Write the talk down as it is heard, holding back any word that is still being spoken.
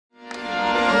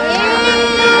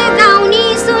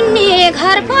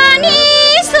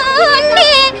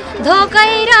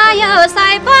धोकैरायो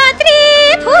सयपत्री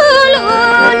फुल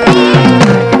उड्ने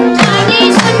पानी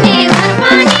सुन्ने घर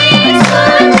पानी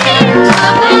सुन्ने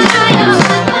धोकैरायो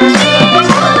सयपत्री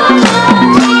फुल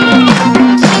उड्ने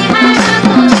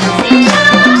बिहानको सिरा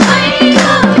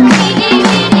भैलो मिली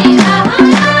मिली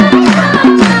रहला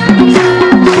बिहानको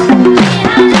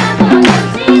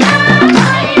सिरा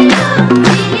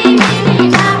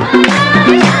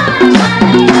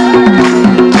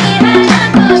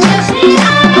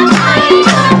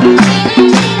भैलो मिली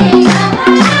मिली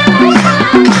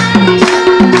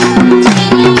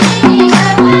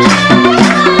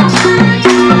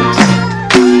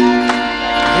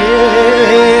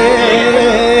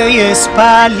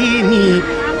पालिनी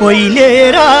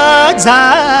ओइलेर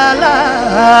जाला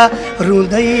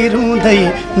रुँदै रुँदै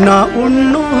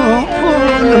नउड्नु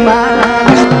फुलमा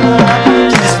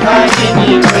पालिनी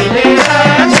ओइलेर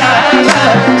जाला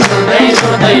रुँदै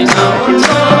रुँदै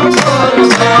नउड्नु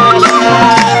फुलमा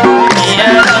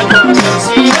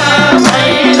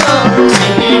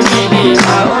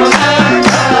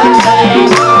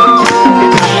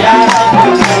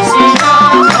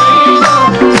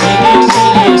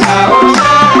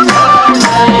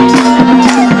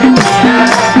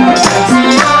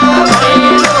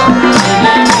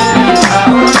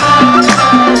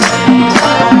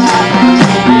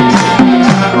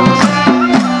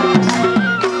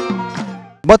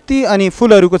बत्ती अनि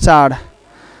फुलहरूको चाड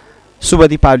शुभ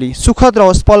दीपावली सुखद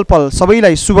रहोस् पल पल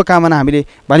सबैलाई शुभकामना हामीले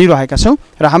भनिरहेका छौँ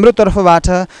र हाम्रो तर्फबाट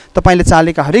तपाईँले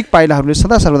चालेका हरेक पाइलाहरूले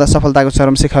सदा सर्वदा सफलताको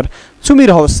चरम शिखर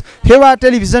छुमिरहोस्। फेवा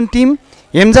टेलिभिजन टिम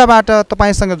हेम्जाबाट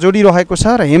तपाईँसँग जोडिरहेको छ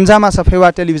र हेम्जामा छ फेवा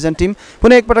टेलिभिजन टिम।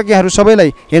 पुनः एकपटक यहाँहरू सबैलाई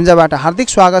हेम्जाबाट हार्दिक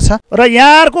स्वागत छ र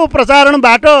यहाँहरूको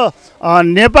प्रसारणबाट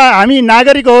हामी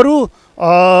नागरिकहरू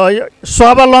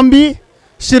स्वावलम्बी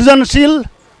सृजनशील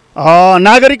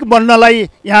नागरिक बन्नलाई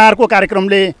यहाँहरूको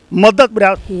कार्यक्रमले मद्दत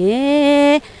पुर्याउँछ।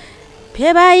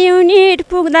 फेवा युनिट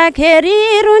पुग्दाखेरि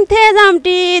रुन्थे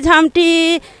झम्टी झम्टी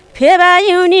फेवा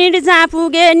युनिट जहाँ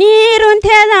पुगे नि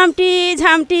रुन्थे झम्टी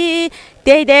झम्टी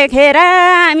त्यही देखेर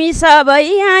हामी सबै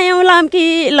आयौँ लम्की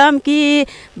लम्की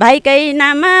भाइकै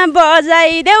नाममा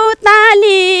बजाइदेऊ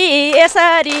ताली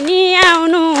यसरी नि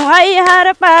आउनु है हर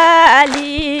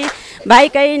पाली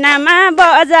भाइकै नाममा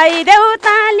बजाइदेऊ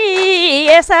ताली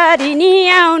यसरी नि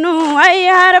आउनु है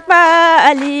हर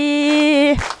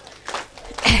पाली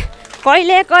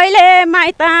कहिले कहिले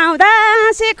माइत आउँदा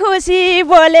खुसी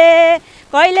बोले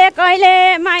कहिले कहिले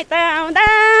माइत आउँदा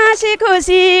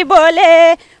खुसी बोले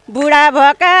बुढा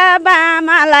भएका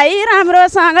बामालाई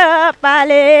राम्रोसँग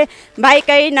पाले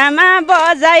भाइकै नाममा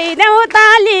बजाइदेऊ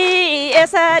ताली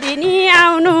यसरी नि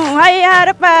आउनु है हर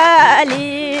पाली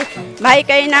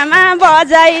भाइकै नाममा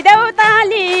बजाइदेऊ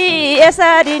ताली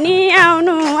यसरी नि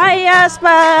आउनु है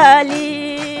यसपाली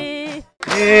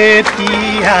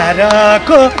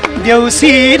तिहारको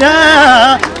देउसिरा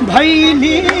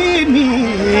भैलिनी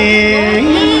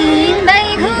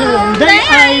घुम्दै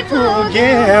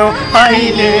आइपुग्यौ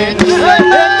अहिले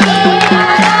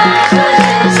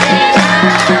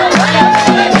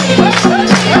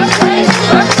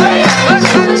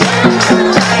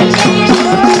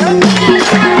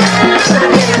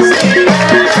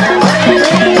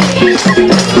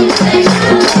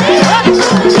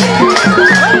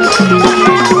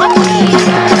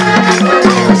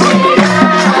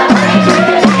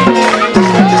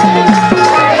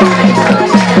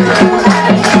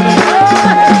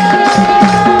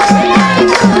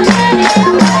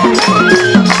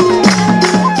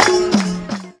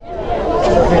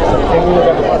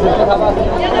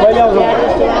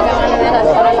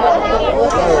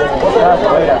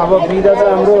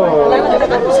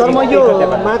सर म यो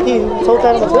माथि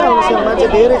चौतारीमा छु आउँछु मान्छे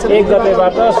धेरै छ 1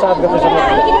 गतेबाट 7 गतेसम्म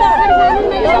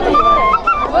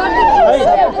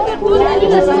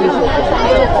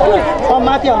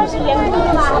माथि आउँछु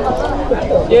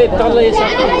ए तल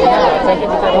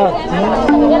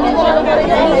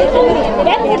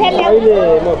अहिले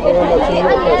म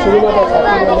सुरुमा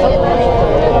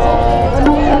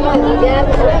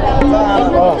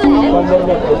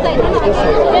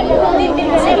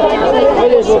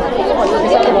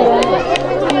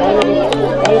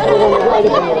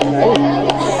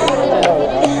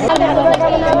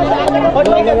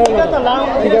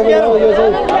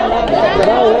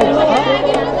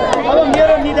अब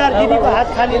मेरो निधार दिदीको हात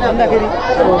खाली नहुँदाखेरि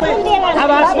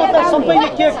आवाजमा त सबैले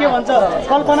के भन्छ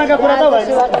कल्पनाका कुरा त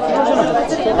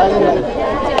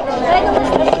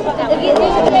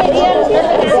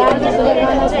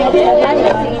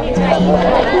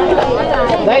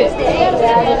भएन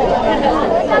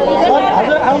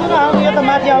आउनु न आउनु यो त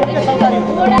माथि आउनु के चौतारी 46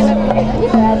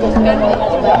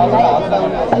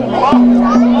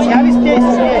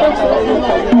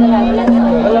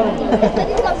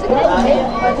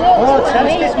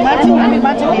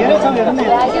 मान्छे धेरै छौँ हेर्नु नि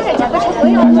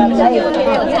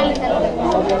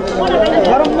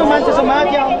गरम न मान्छे छ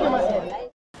माथि आउनु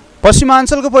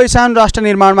पश्चिमाञ्चलको पहिचान राष्ट्र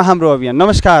निर्माणमा हाम्रो अभियान।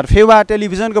 नमस्कार, फेवा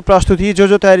टेलिभिजनको प्रस्तुति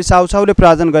जो तयारी साउचाउले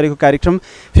प्रायोजन गरेको कार्यक्रम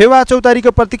फेवा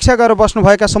चौतारीको प्रतीक्षा गरेर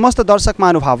बस्नुभएका समस्त दर्शक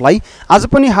महानुभावलाई आज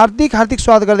पनि हार्दिक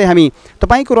स्वागत गर्दै हामी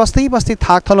तपाईँको रस्तै बस्ती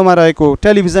थाकथलोमा रहेको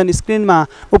टेलिभिजन स्क्रिनमा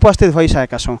उपस्थित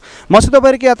भइसकेका छौँ। म छु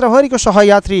तपाईँको यात्राभरिको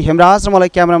सहयात्री हेमराज र मलाई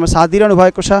क्यामेरामा साथ दिइरहनु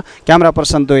भएको छ क्यामेरा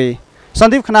पर्सन दुई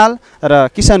सन्दीप खनाल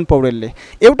र किशन पौडेलले।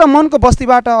 एउटा मनको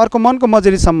बस्तीबाट अर्को मनको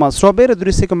मजेरीसम्म श्रव्य र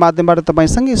दृश्यको माध्यमबाट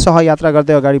तपाईँसँगै सहयात्रा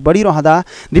गर्दै अगाडि बढिरहँदा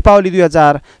दीपावली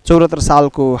 2074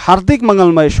 सालको हार्दिक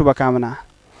मङ्गलमय शुभकामना।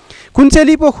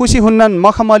 कुन्चेली पो खुसी हुन्नन्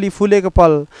मखमली फुलेको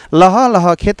पल, लह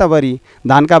लह खेतभरि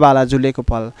धानका बाला झुलेको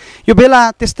पल। यो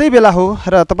बेला त्यस्तै बेला हो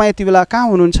र तपाईँ यति बेला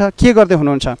कहाँ हुनुहुन्छ, के गर्दै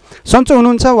हुनुहुन्छ? सन्चो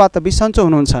हुनुहुन्छ वा त बिसन्चो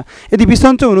हुनुहुन्छ? यदि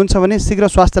बिसन्चो हुनुहुन्छ भने शीघ्र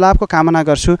स्वास्थ्य लाभको कामना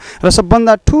गर्छु र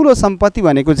सबभन्दा ठुलो सम्पत्ति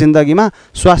भनेको जिन्दगीमा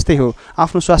स्वास्थ्य हो।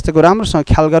 आफ्नो स्वास्थ्यको राम्रोसँग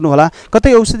ख्याल गर्नुहोला।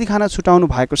 कतै औषधि खान छुटाउनु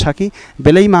भएको छ कि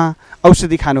बेलैमा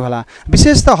औषधि खानुहोला।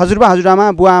 विशेष त हजुरबा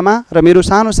हजुरआमा बुवाआमा र मेरो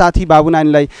सानो साथी बाबु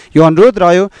नानीलाई यो अनुरोध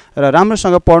रह्यो र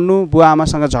राम्रोसँग पढ्नु, बुवा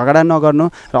आमासँग झगडा नगर्नु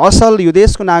र असल यो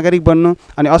देशको नागरिक बन्नु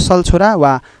अनि असल छोरा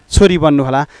वा छोरी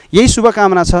बन्नुहोला। यही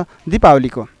शुभकामना छ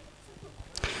दीपावलीको।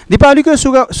 दीपावलीको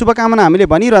शुभकामना हामीले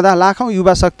भनिरहँदा लाखौँ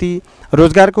युवा शक्ति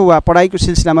रोजगारको वा पढाइको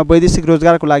सिलसिलामा वैदेशिक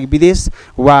रोजगारको लागि विदेश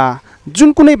वा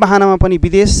जुन कुनै बहानामा पनि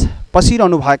विदेश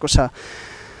पसिरहनु भएको छ।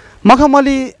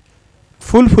 मखमली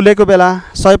फुल फुलेको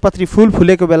बेला, सयपत्री फुल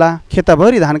फुलेको बेला,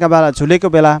 खेतभरि धानका बाला झुलेको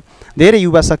बेला धेरै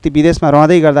युवा शक्ति विदेशमा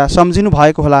रहँदै गर्दा सम्झिनु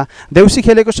भएको होला। देउसी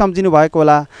खेलेको सम्झिनु भएको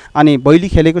होला अनि भैली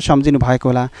खेलेको सम्झिनु भएको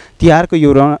होला। तिहारको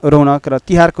यो रौनक र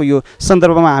तिहारको यो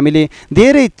सन्दर्भमा हामीले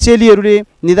धेरै चेलीहरूले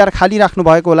निधार खाली राख्नु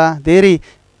भएको होला, धेरै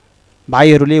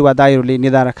भाइहरूले वा दाइहरूले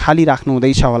निधार खाली राख्नु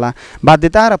हुँदैछ होला।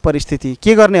 बाध्यता र परिस्थिति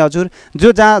के गर्ने हजुर,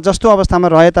 जो जहाँ जस्तो अवस्थामा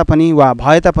रहे तापनि वा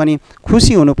भए तापनि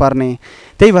खुसी हुनुपर्ने।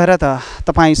 त्यही भएर त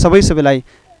तपाईँ सबैलाई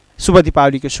शुभ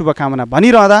दीपावलीको शुभकामना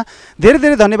भनिरहँदा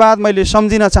धेरै धन्यवाद मैले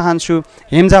सम्झिन चाहन्छु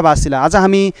हेम्जावासीलाई। आज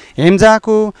हामी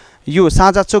हेम्जाको यो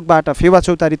साझा चोकबाट फेवा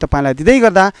चौतारी तपाईँलाई दिँदै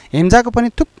गर्दा हेम्जाको पनि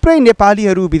थुप्रै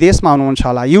नेपालीहरू विदेशमा हुनुहुन्छ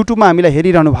होला, युट्युबमा हामीलाई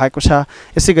हेरिरहनु भएको छ।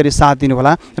 यसै गरी साथ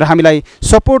दिनुहोला र हामीलाई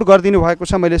सपोर्ट गरिदिनु भएको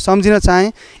छ। मैले सम्झिन चाहेँ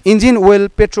इन्जिन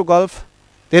ओइल पेट्रो गल्फ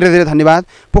धेरै धन्यवाद।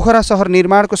 पोखरा सहर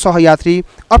निर्माणको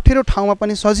सहयात्री, अप्ठ्यारो ठाउँमा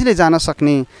पनि सजिलै जान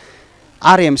सक्ने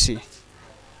आरएमसी,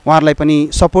 उहाँहरूलाई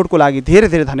पनि सपोर्टको लागि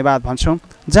धेरै धन्यवाद भन्छौँ।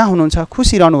 जहाँ हुनुहुन्छ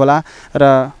खुसी रहनुहोला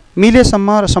र मिलेसम्म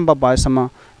र सम्भव भएसम्म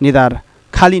निधार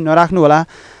खाली नराख्नुहोला।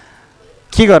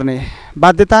 के गर्ने,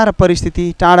 बाध्यता र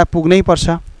परिस्थिति टाढा पुग्नै पर्छ।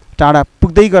 टाढा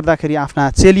पुग्दै गर्दाखेरि आफ्ना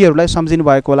चेलीहरूलाई सम्झिनु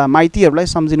भएको होला, माइतीहरूलाई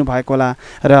सम्झिनु भएको होला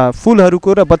र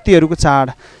फुलहरूको र बत्तीहरूको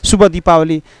चाड शुभ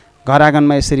दीपावली घर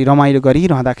आँगनमा यसरी रमाइलो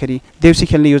गरिरहँदाखेरि देउसी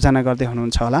खेल्ने योजना गर्दै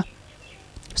हुनुहुन्छ होला।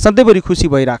 सधैँभरि खुसी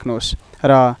भइराख्नुहोस्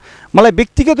र मलाई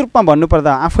व्यक्तिगत रूपमा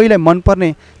भन्नुपर्दा आफैलाई मनपर्ने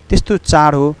त्यस्तो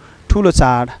चाड हो, ठुलो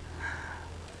चाड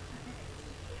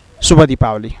शुभ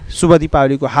दीपावली। शुभ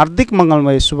दीपावलीको हार्दिक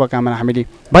मङ्गलमय शुभकामना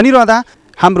हामीले भनिरहँदा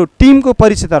हाम्रो टिमको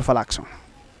परिचयतर्फ लाग्छौँ।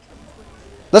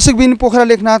 दर्शकबिन, पोखरा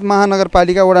लेखनाथ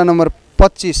महानगरपालिका वडा नम्बर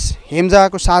 25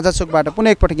 हेम्जाको साझा चोकबाट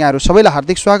पुनः एकपटक यहाँहरू सबैलाई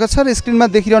हार्दिक स्वागत छ र स्क्रिनमा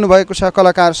देखिरहनु भएको छ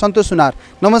कलाकार सन्तोष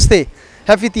सुनार। नमस्ते,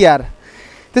 ह्याप्पी तिहार।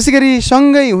 त्यसै गरी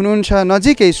सँगै हुनुहुन्छ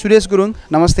नजिकै सुरेश गुरुङ,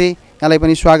 नमस्ते, यहाँलाई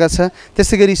पनि स्वागत छ।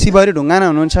 त्यसै गरी शिवहरी ढुङ्गाना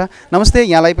हुनुहुन्छ, नमस्ते,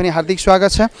 यहाँलाई पनि हार्दिक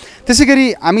स्वागत छ। त्यसै गरी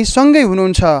हामी सँगै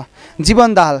हुनुहुन्छ जीवन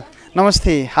दाहाल,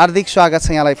 नमस्ते, हार्दिक स्वागत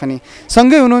छ यहाँलाई पनि।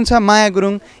 सँगै हुनुहुन्छ माया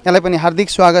गुरुङ, यहाँलाई पनि हार्दिक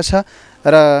स्वागत छ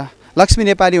र लक्ष्मी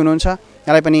नेपाली हुनुहुन्छ,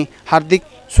 यहाँलाई पनि हार्दिक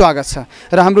स्वागत छ।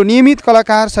 र हाम्रो नियमित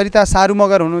कलाकार सरिता सारू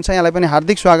मगर हुनुहुन्छ, यहाँलाई पनि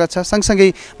हार्दिक स्वागत छ।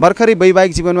 सँगसँगै भर्खरै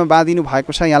वैवाहिक जीवनमा बाँधिनु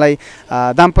भएको छ, यहाँलाई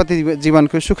दाम्पत्य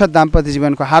जीवनको सुखद दाम्पत्य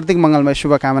जीवनको हार्दिक मङ्गलमय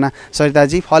शुभकामना।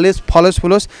 सरिताजी फलोस्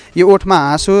फुलोस्, यो ओठमा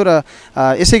हाँसो र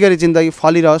यसै गरी जिन्दगी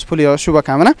फलिरहोस् फुलिरहोस्,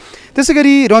 शुभकामना। त्यसै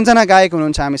गरी रञ्जना गायक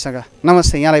हुनुहुन्छ हामीसँग,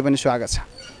 नमस्ते, यहाँलाई पनि स्वागत छ।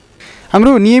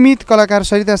 हाम्रो नियमित कलाकार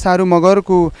सरिता सारू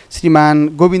मगरको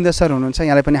श्रीमान गोविन्द सर हुनुहुन्छ,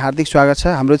 यहाँलाई पनि हार्दिक स्वागत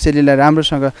छ। हाम्रो चेलीलाई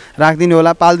राम्रोसँग राखिदिनु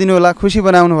होला, पालिदिनु होला, खुसी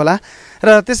बनाउनु होला।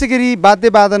 र त्यसै गरी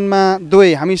वाद्यवादनमा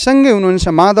दुवै हामीसँगै हुनुहुन्छ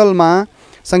मादलमा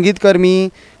सङ्गीतकर्मी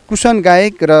कुशन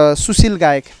गायक र सुशील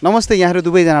गायक, नमस्ते, यहाँहरू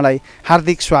दुवैजनालाई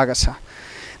हार्दिक स्वागत छ।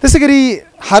 त्यसै गरी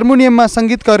हार्मोनियममा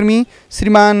सङ्गीतकर्मी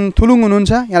श्रीमान थुलुङ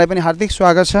हुनुहुन्छ, यहाँलाई पनि हार्दिक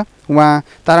स्वागत छ। उहाँ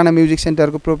ताराना म्युजिक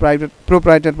सेन्टरको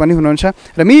प्रोप्राइटर पनि हुनुहुन्छ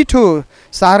र मिठो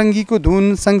सारङ्गीको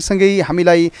धुन सँगसँगै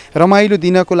हामीलाई रमाइलो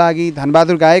दिनको लागि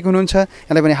धनबहादुर गायक हुनुहुन्छ,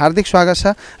 यहाँलाई पनि हार्दिक स्वागत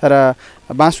छ। र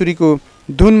बाँसुरीको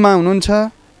धुनमा हुनुहुन्छ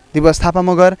दिवस थापा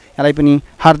मगर यहाँलाई पनि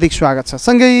हार्दिक स्वागत छ।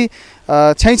 सँगै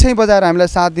छैँ बजाएर हामीलाई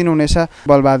साथ दिनुहुनेछ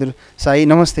बलबहादुर साई,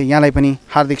 नमस्ते, यहाँलाई पनि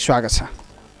हार्दिक स्वागत छ।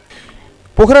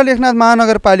 पोखरा लेखनाथ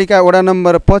महानगरपालिका वडा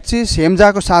नम्बर 25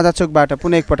 हेम्जाको साझा चोकबाट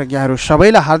पुनः एकपटक यहाँहरू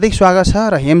सबैलाई हार्दिक स्वागत छ।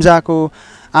 र हेम्जाको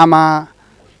आमा,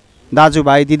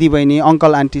 दाजुभाइ, दिदीबहिनी,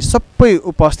 अङ्कल आन्टी सबै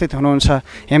उपस्थित हुनुहुन्छ।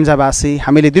 हेम्जावासी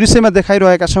हामीले दृश्यमा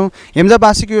देखाइरहेका छौँ।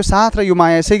 हेम्जावासीको यो साथ र यो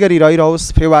माया यसै गरी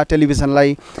रहिरहोस्। फेवा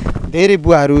टेलिभिजनलाई धेरै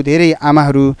बुवाहरू, धेरै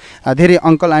आमाहरू, धेरै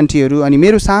अङ्कल आन्टीहरू अनि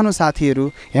मेरो सानो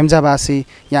साथीहरू हेम्जावासी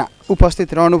यहाँ उपस्थित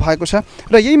रहनु भएको छ।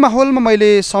 र यही माहौलमा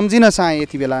मैले सम्झिन चाहेँ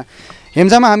यति बेला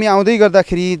हेम्जामा हामी आउँदै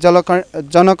गर्दाखेरि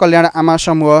जनकल्याण आमा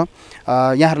समूह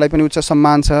यहाँहरूलाई पनि उच्च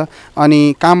सम्मान छ।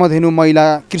 अनि कामधेनु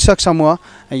महिला कृषक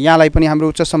समूह यहाँलाई पनि हाम्रो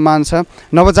उच्च सम्मान छ।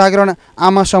 नवजागरण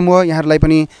आमा समूह यहाँहरूलाई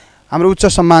पनि हाम्रो उच्च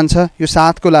सम्मान छ। यो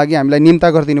साथको लागि हामीलाई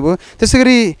निम्ता गरिदिनु भयो। त्यसै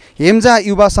गरी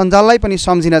हेम्जा युवा सञ्जाललाई पनि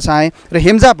सम्झिन चाहेँ र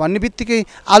हेम्जा भन्ने बित्तिकै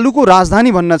आलुको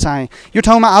राजधानी भन्न चाहेँ। यो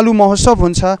ठाउँमा आलु महोत्सव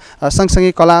हुन्छ,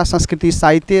 सँगसँगै कला, संस्कृति,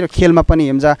 साहित्य र खेलमा पनि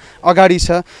हेम्जा अगाडि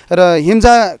छ। र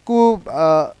हेम्जाको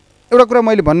एउटा कुरा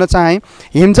मैले भन्न चाहेँ,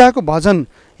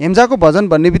 हेम्जाको भजन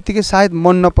भन्ने बित्तिकै सायद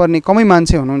मन नपर्ने कमै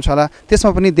मान्छे हुनुहुन्छ होला।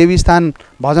 त्यसमा पनि देवीस्थान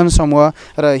भजन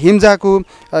समूह र हेम्जाको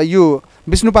यो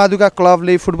विष्णुपादुका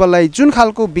क्लबले फुटबललाई जुन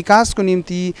खालको विकासको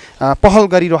निम्ति पहल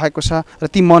गरिरहेको छ र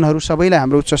ती मनहरू सबैलाई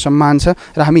हाम्रो उच्च सम्मान छ।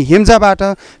 र हामी हेम्जाबाट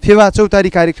फेवा चौतारी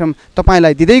कार्यक्रम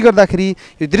तपाईँलाई दिँदै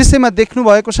गर्दाखेरि यो दृश्यमा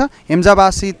देख्नुभएको छ।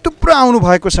 हेम्जावासी थुप्रो आउनु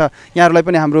भएको छ, यहाँहरूलाई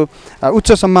पनि हाम्रो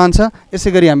उच्च सम्मान छ।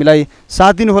 यसै गरी हामीलाई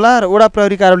साथ दिनुहोला। र वडा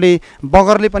प्रहरी कार्यालय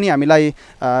बगरले पनि हामीलाई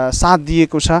साथ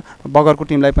दिएको छ। बगरको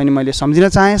टिमलाई पनि मैले सम्झिन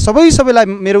चाहेँ। सबैलाई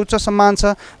मेरो उच्च सम्मान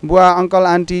छ। बुवा, अङ्कल,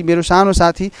 आन्टी, मेरो सानो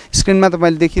साथी स्क्रिनमा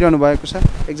तपाईँले देखिरहनु भएको छ।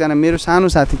 एकजना मेरो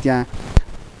सानो साथी त्यहाँ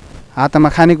हातमा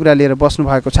खानेकुरा लिएर बस्नु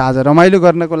भएको छ आज रमाइलो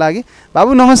गर्नको लागि।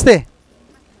 बाबु नमस्ते।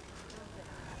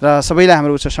 र सबैलाई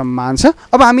हाम्रो उच्च सम्मान छ।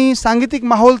 अब हामी साङ्गीतिक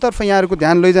माहौलतर्फ यहाँहरूको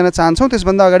ध्यान लैजान चाहन्छौँ।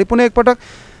 त्यसभन्दा अगाडि पुनः एकपटक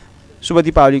शुभ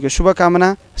दीपावलीको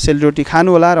शुभकामना। सेलरोटी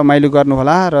खानुहोला, रमाइलो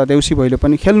गर्नुहोला र देउसी भैलो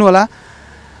पनि खेल्नुहोला।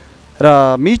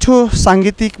 र मिठो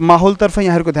साङ्गीतिक माहौलतर्फ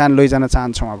यहाँहरूको ध्यान लैजान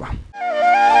चाहन्छौँ। अब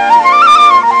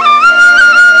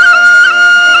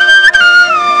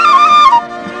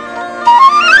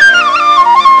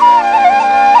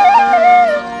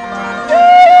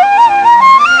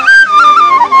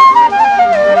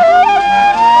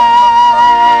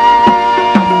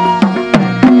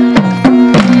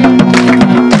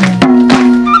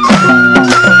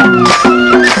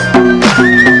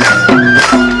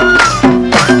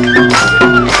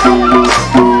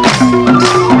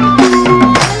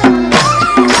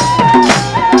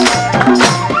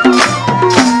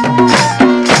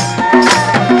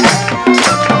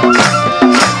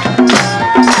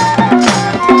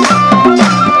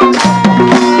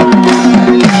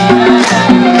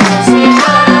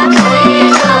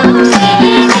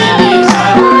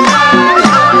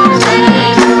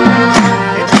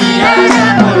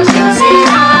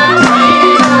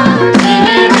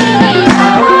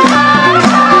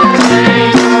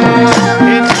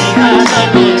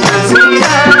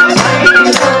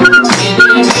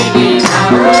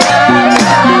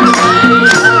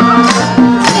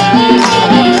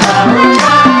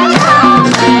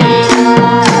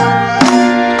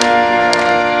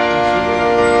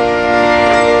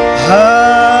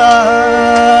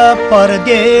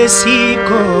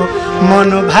परदेशीको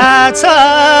मनोभाष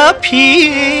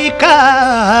फिका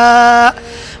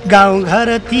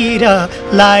गाउँघरतिर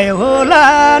लायो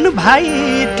होलान् भाइ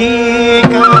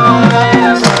टिका।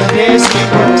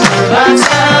 परदेशीको मनोभाष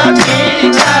फिका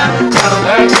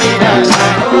गाउँघरतिर लायो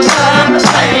होलान्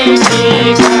भाइ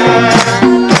टिका।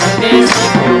 परदेशीको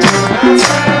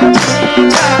मनोभाष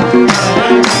फिका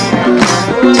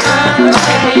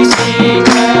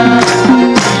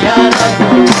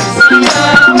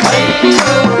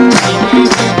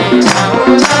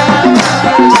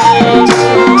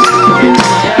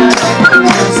गाउँघरतिर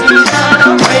लायो होलान्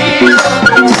भाइ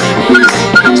टिका।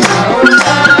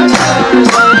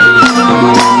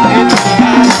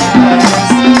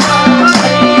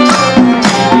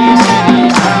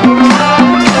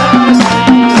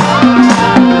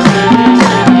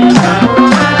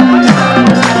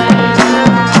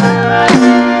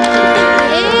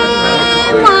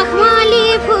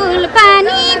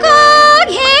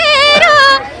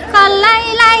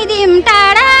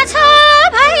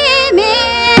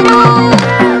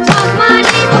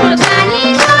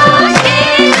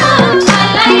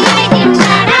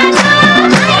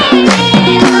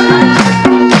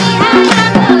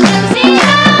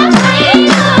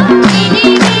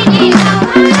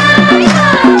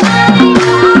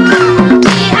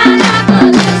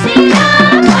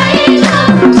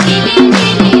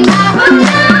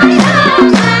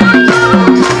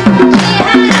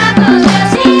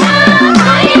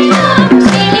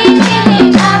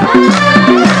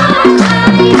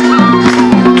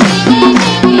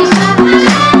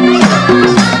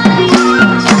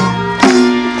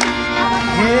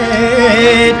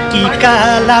 टिका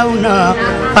लाउन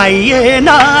पाइएन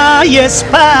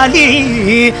यसपालि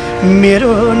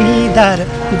मेरो निधार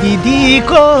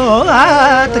दिदीको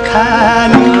हात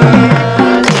खाली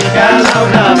टिका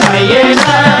लाउन पाइएन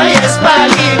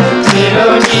यसपालि मेरो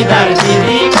निधार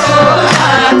दिदीको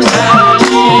हात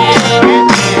खाली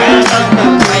टिका लाउन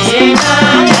पाइएन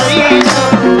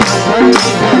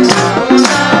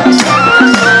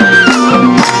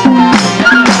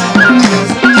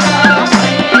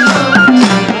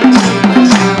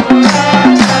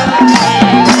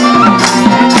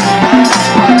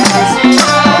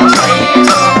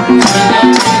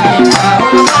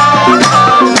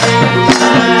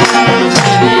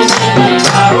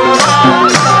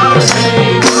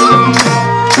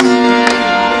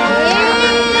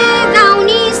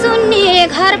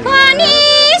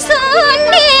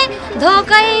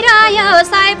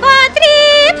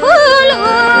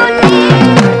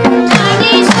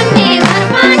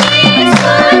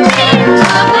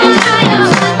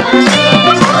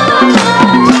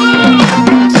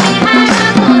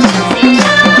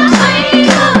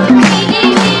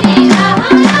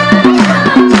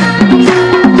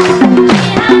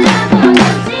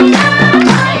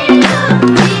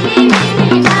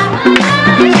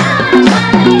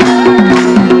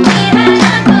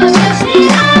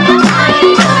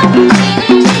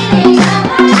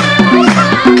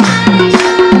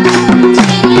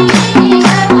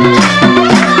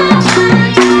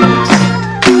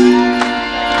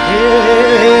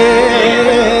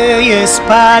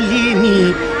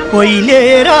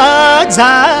कोइलेर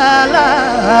जाला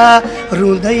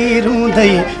रुँदै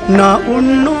रुँदै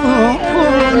नउड्नु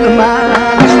फुलमा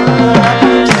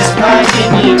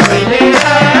कोइलेर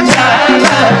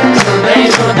जाला रुँदै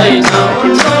रुँदै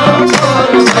नउड्नु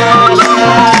फुलमा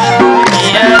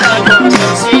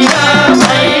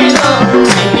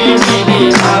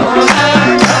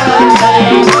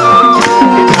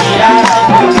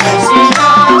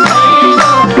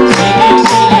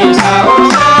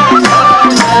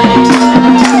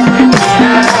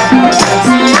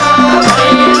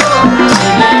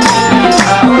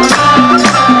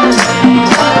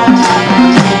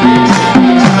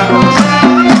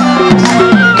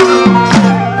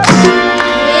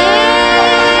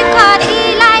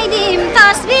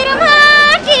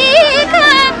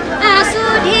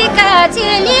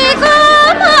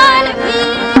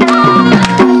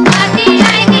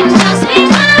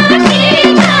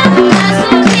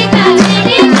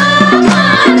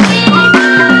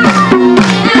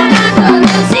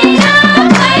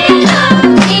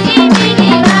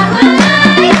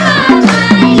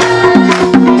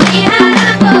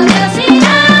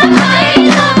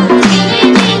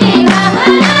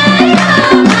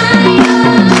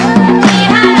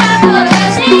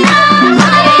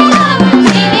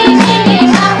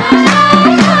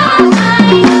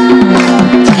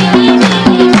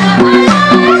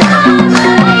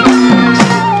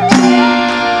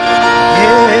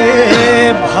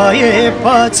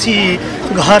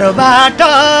घरबाट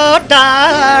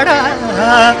टाढा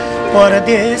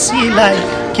परदेशीलाई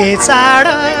के चाड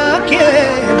के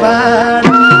बाड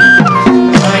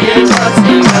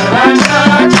भएपछि घरबाट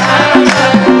टाढा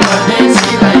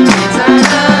परदेशीलाई के चाड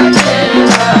के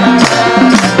बाड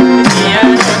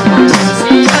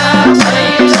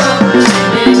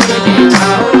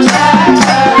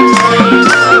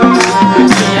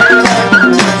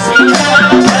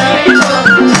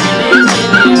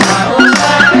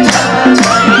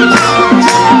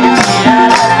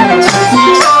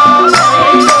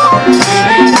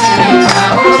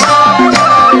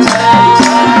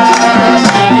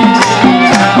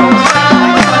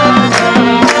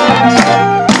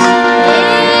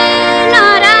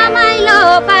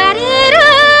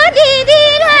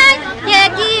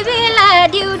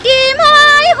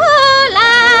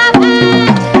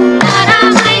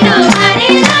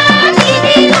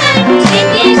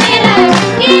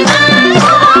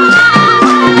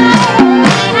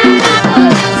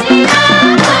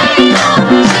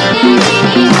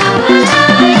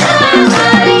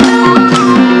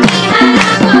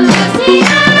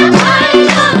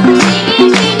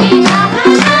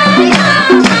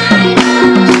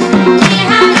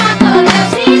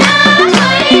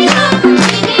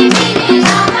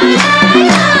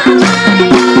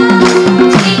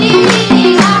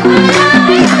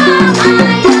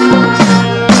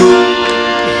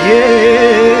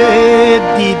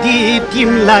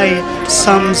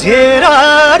सम्झेर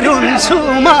रुन्छु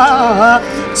म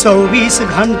 24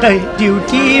 घण्टै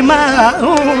ड्युटीमा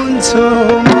हुन्छु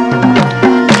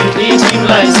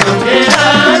तिमीलाई सम्झेर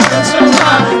रुन्छु म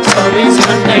 24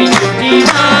 घण्टै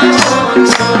ड्युटीमा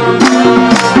हुन्छु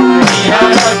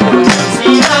तिहारको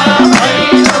खुसीमा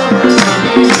भइलो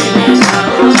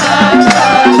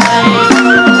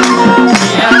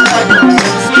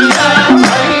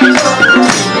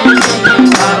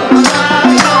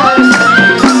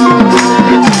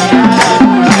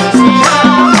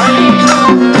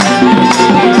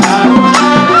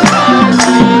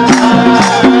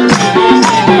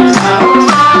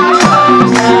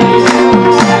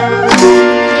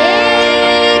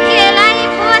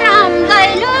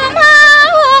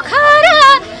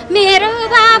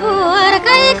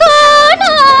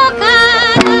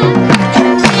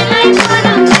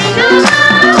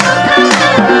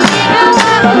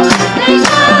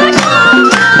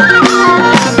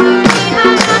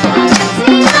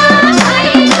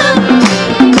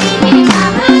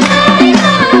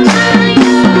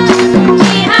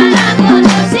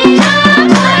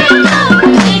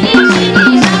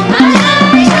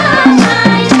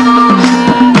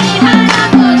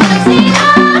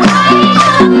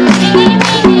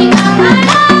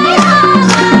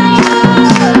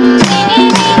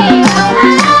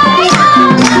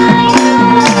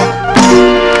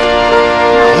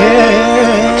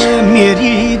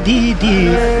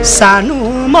सानो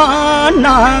मन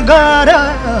नगर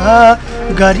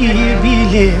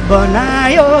गरिबीले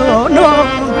बनायो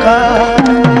नोका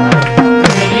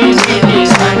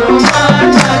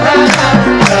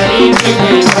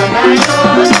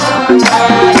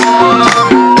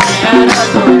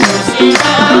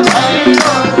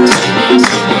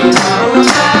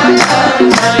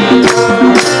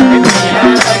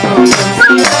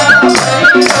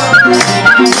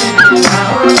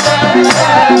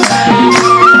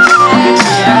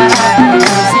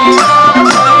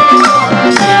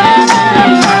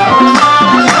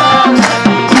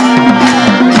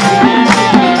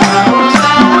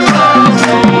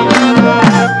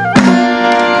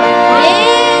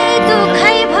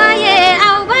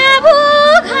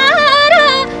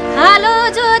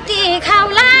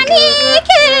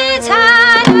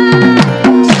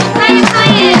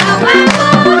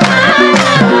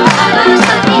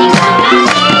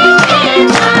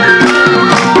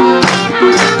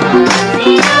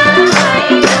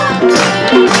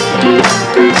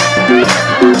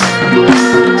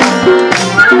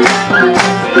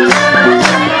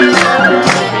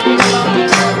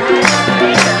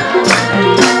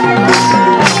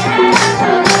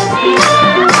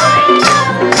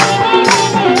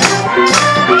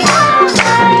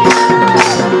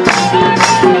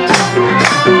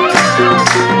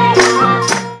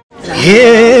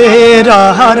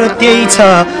रहर त्यही छ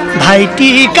भाइ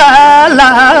टिका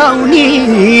लाउने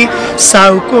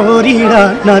साउको ऋण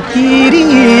नतिरी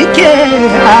के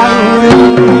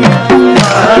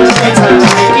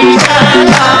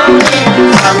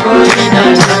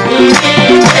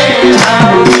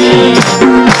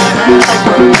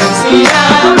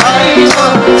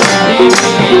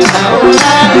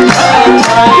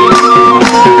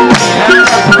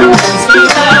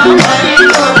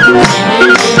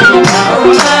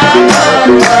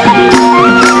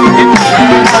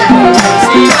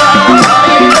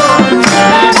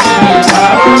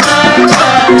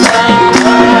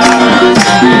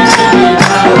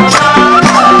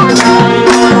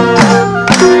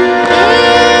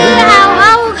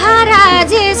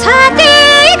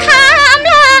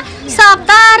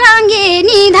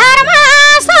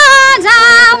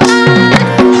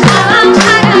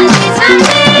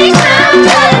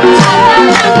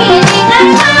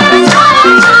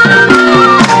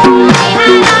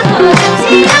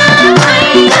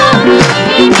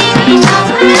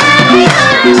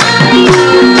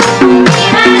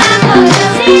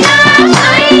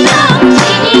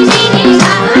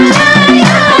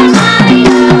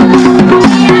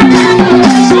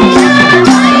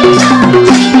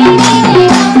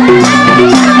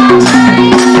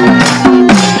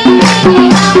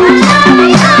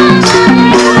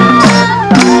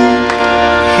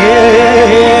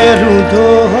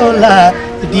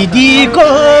दिदीको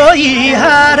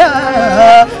इहारा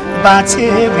बाछे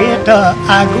भेट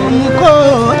आगुनको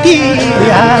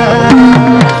दिया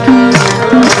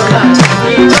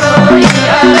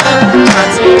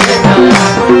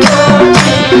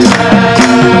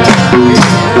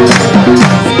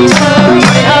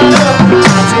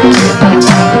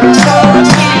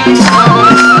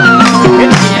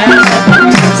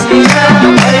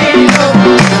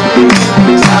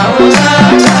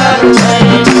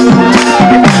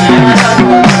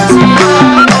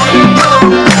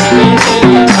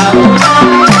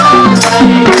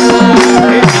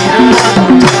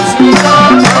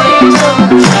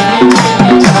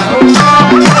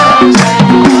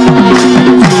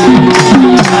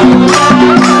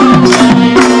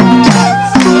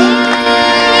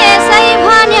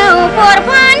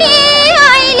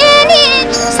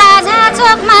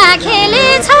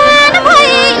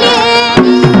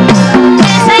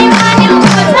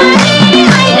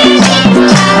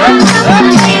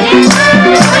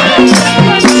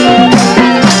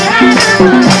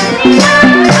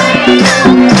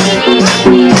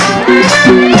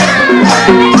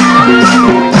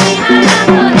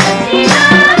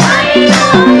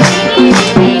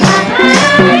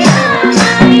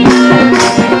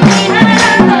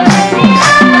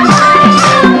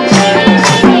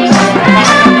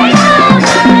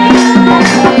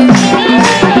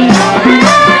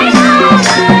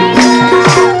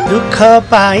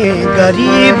पाए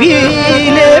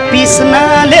गरिबीले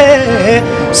पिस्नाले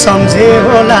सम्झे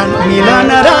होला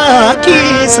मिलन र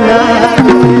कृष्ण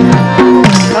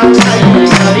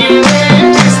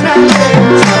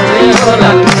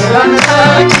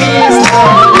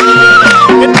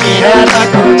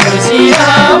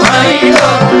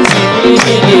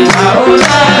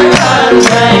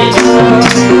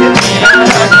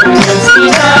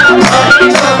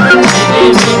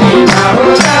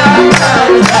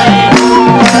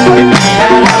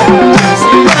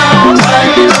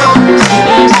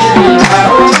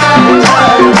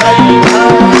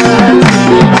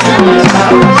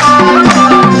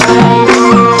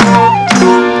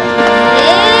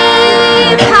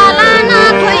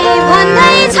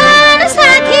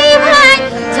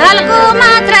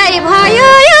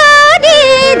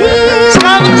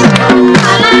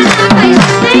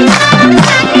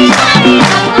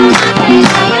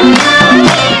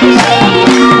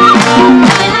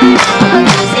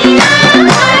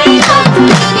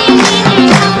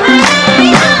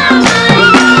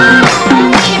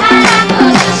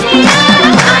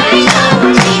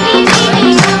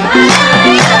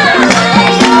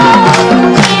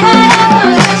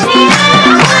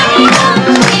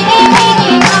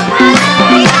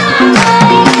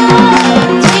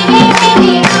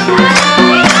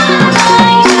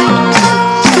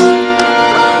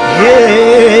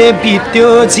बित्यो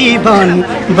जीवन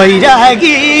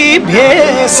बैरागी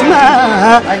भेषमा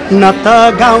न त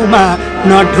गाउँमा न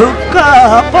ढुक्क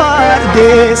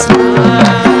परदेशमा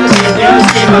बित्यो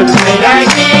जीवन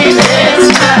बैरागी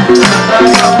भेषमा न त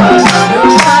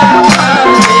गाउँमा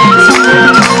न ढुक्क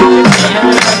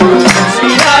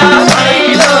परदेशमा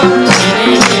भैलो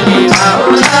मिली मिली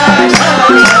आउला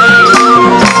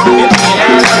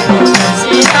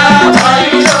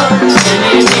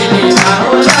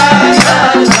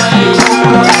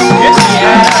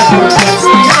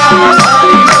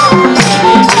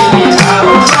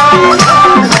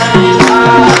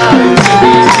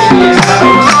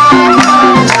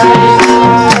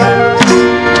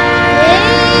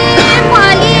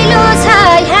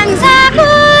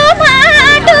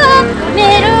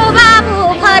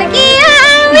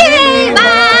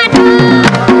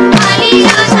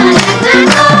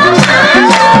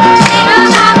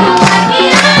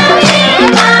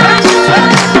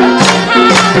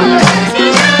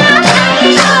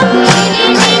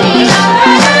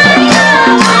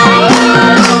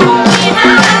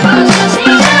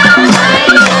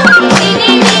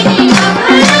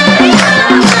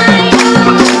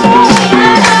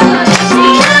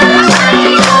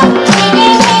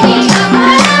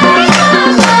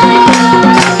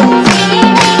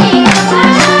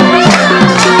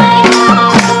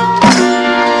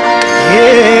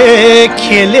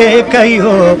खेलेकै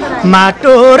हो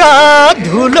माटो र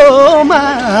धुलोमा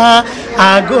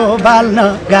आगो बाल्न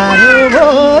गाह्रो हो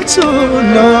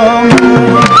चुलोमा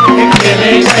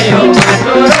खेलेकै हो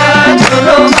माटो र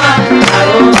धुलोमा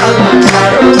आगो बाल्न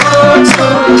गाह्रो हो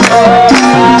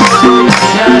चुलोमा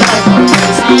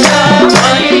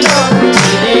भैलो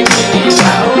मिली मिली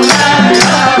आउला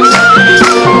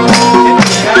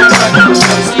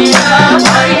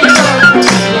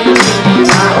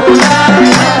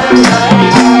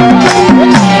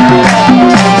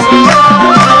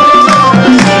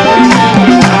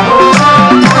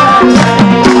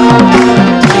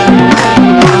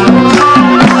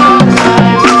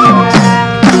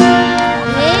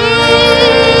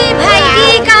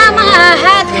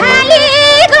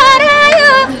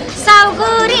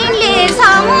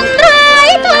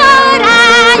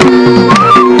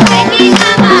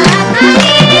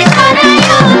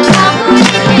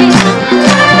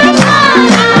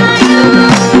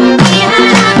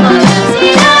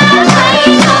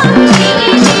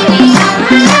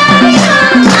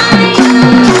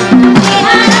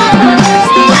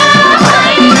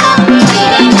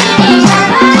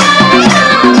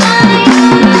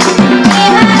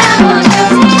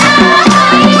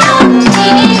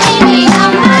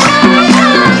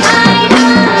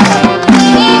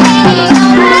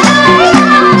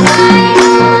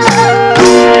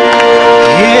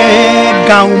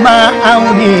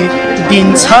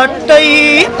दिन छट्टै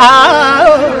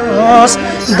आओस्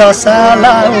दशा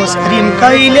लाओस् ऋण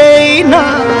कहिल्यै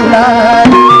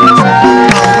नलाओस्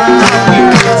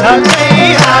छट्टै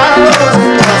आओस्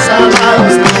दशा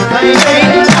लाओस् ऋण कहिल्यै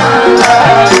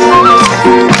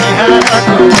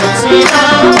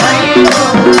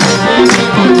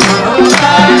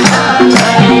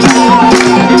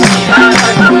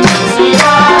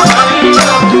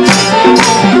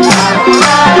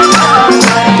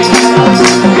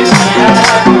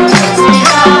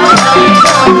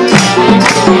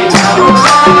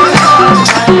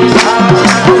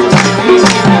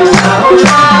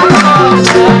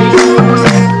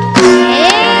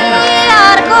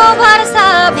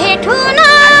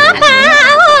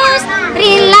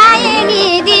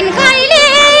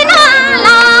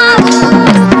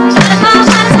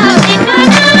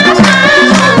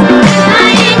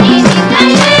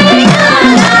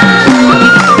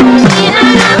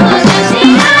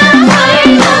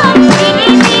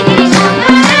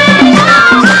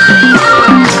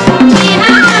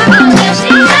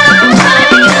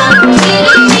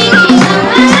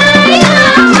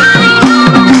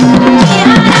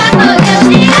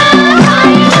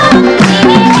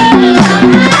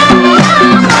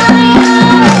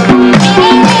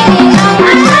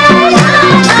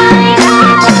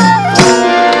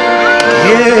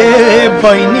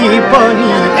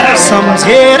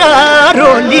सम्झेर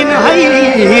रोलिन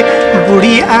है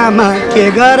बुढी आमा के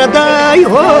गर्दै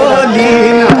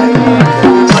होलिन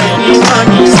बहिनी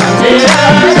पनि सम्झेर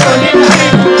रोलिन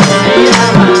है बुढी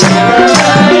आमा के गर्दै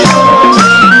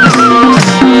होलिन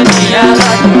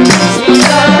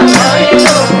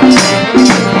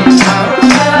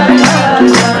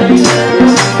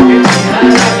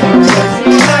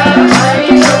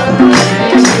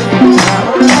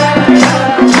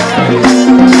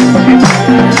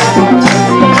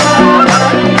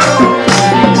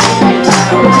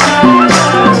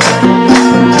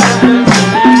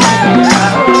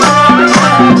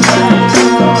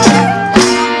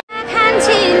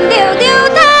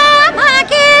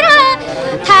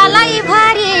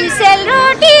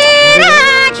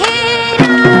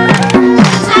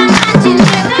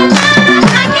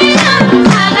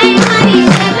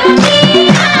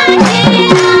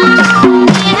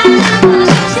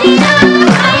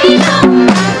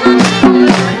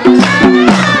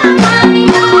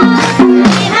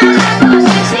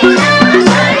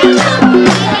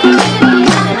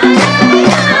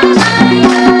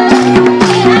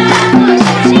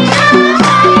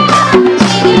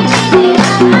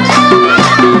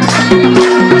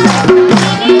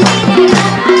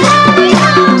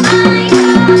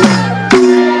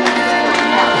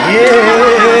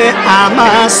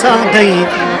जानै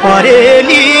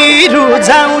परेली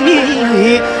रुझाउने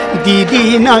दिदी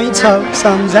नै छ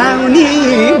सम्झाउने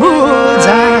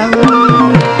बुझाउने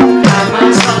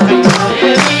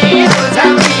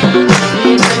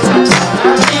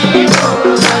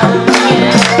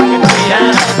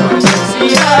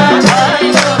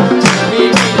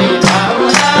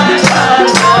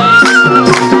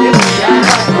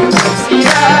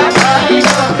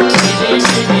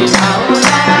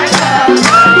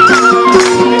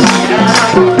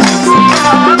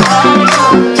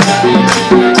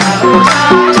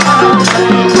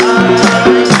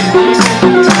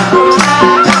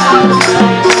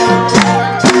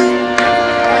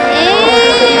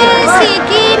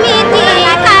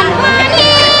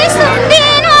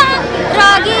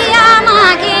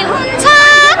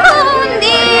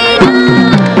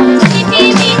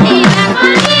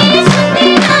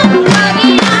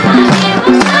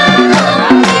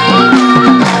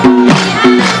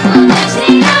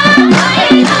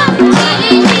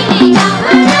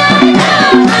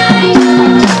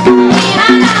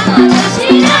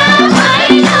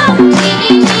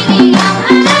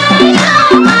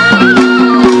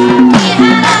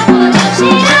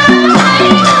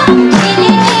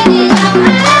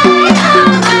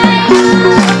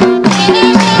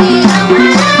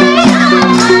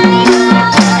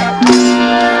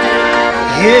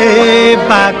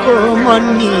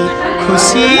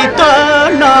खुसी त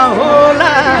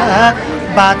नहोला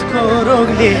बातको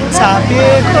रोगले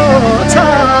चापेको छ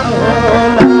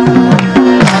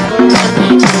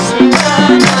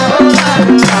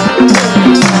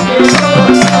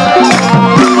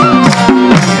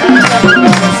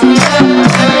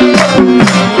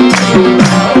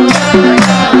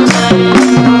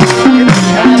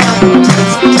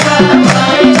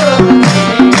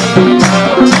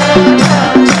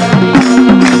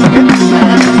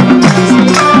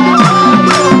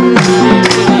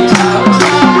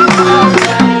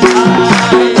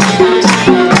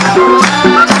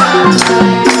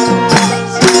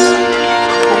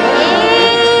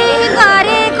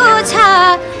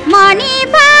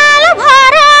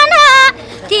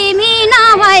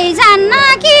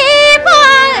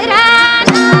होला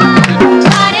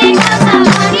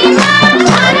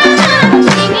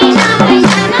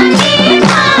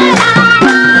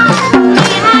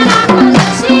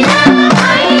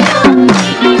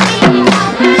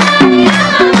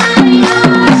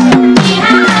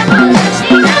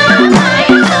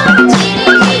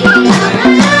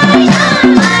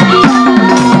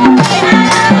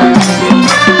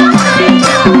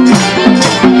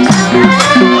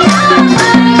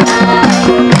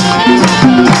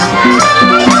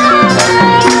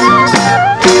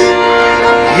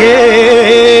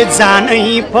जानै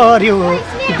पर्यो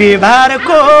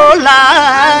व्यवहारको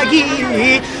लागि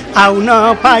आउन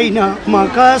पाइन म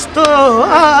कस्तो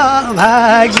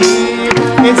अभागी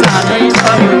जानै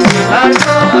पर्यो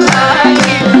व्यवहारको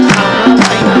लागि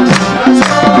आउन पाइन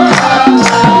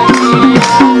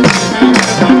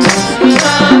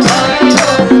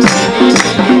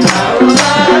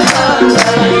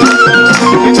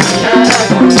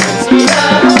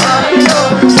म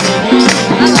कस्तो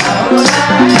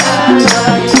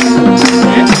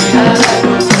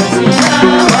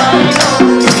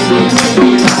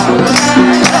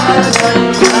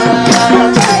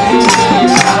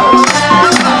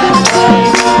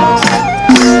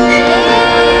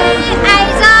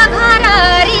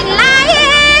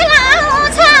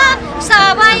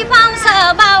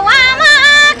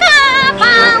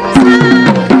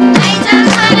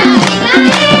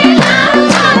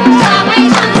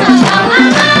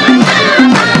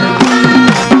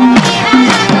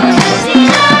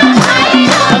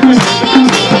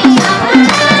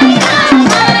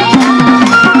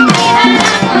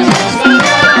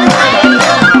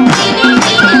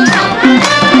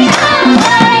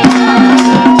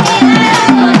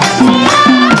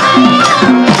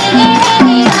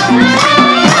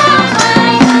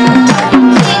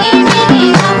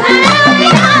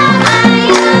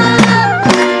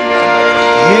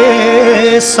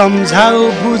सम्झाऊ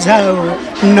बुझाऊ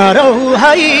नरौ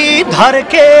है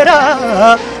धर्केर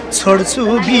छोड्छु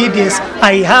विदेश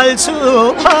आइहाल्छु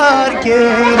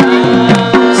फर्केर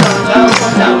सम्झाऊ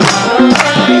बुझाऊ नरौ है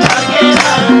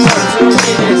धर्केर छोड्छु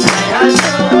विदेश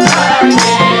आइहाल्छु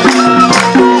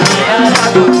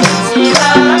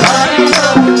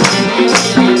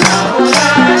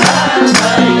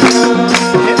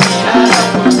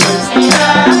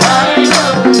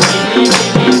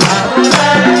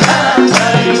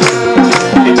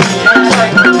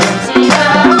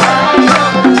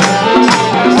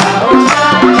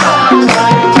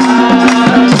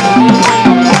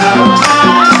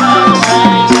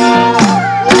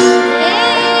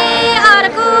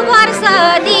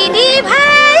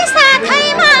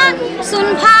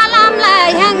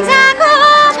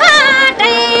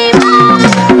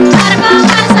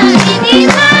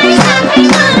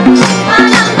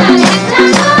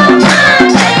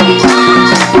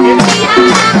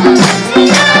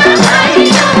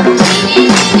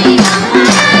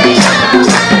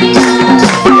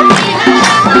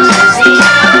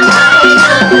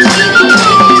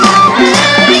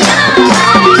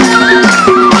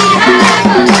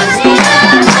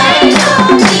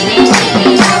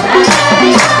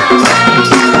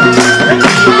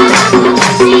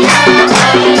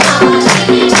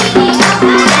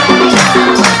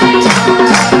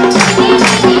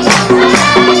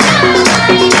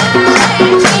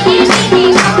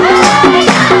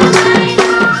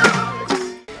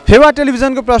फेवा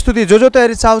टेलिभिजनको प्रस्तुति जो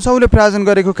तयारी चाउचाउले प्रायोजन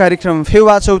गरेको कार्यक्रम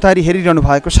फेवा चौतारी हेरिरहनु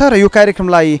भएको छ र यो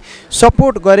कार्यक्रमलाई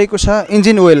सपोर्ट गरेको छ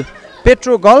इन्जिन ओइल,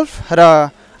 पेट्रो गल्फ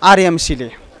र आरएमसीले।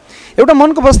 एउटा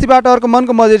मनको बस्तीबाट अर्को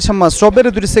मनको मजेरीसम्म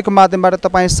श्रव्य दृश्यको माध्यमबाट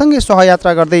तपाईँसँगै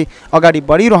सहयात्रा गर्दै अगाडि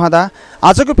बढिरहँदा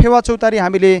आजको फेवा चौतारी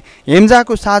हामीले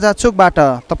हेम्जाको साझा चोकबाट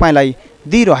तपाईँलाई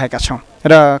दिइरहेका छौँ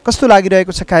र कस्तो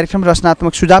लागिरहेको छ कार्यक्रम,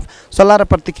 रचनात्मक सुझाव सल्लाह र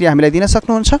प्रतिक्रिया हामीलाई दिन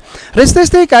सक्नुहुन्छ र यस्तै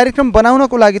यस्तै कार्यक्रम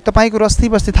बनाउनको लागि तपाईँको रस्ती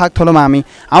बस्ती थाक थलोमा हामी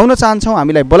आउन चाहन्छौँ।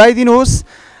 हामीलाई बोलाइदिनुहोस्।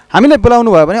 हामीलाई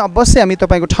बोलाउनु भयो भने अवश्य हामी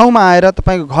तपाईँको ठाउँमा आएर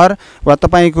तपाईँको घर वा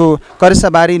तपाईँको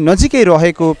करेसाबारी नजिकै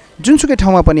रहेको जुनसुकै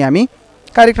ठाउँमा पनि हामी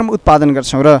कार्यक्रम उत्पादन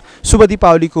गर्छौँ र शुभ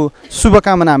दीपावलीको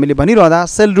शुभकामना हामीले भनिरहँदा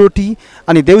सेलरोटी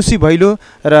अनि देउसी भैलो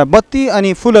र बत्ती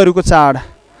अनि फुलहरूको चाड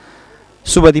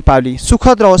शुभ दीपावली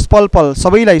सुखद रहोस् पल पल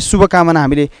सबैलाई शुभकामना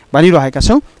हामीले भनिरहेका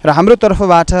छौँ र हाम्रो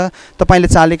तर्फबाट तपाईँले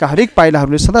चालेका हरेक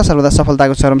पाइलाहरूले सदा सर्वदा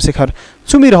सफलताको चरम शिखर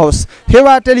चुमिरहोस्।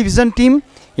 फेवा टेलिभिजन टिम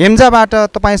हेम्जाबाट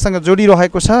तपाईँसँग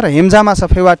जोडिरहेको छ र हेम्जामा छ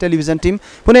फेवा टेलिभिजन टिम।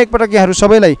 पुनः एकपटक यहाँहरू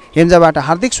सबैलाई हेम्जाबाट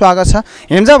हार्दिक स्वागत छ।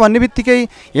 हेम्जा भन्ने बित्तिकै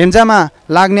हेम्जामा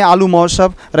लाग्ने आलु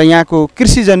महोत्सव र यहाँको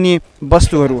कृषिजन्य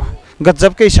वस्तुहरू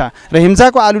गजबकै छ र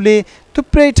हेम्जाको आलुले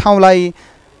थुप्रै ठाउँलाई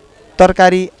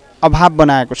तरकारी अभाव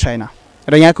बनाएको छैन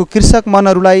र यहाँको कृषक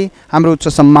मनहरूलाई हाम्रो उच्च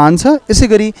सम्मान छ। यसै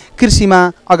गरी कृषिमा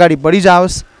अगाडि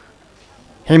बढिजाओस्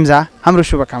हेम्जा, हाम्रो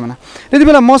शुभकामना। यति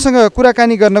बेला मसँग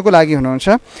कुराकानी गर्नको लागि हुनुहुन्छ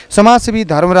समाजसेवी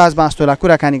धर्मराज बाँसतोला,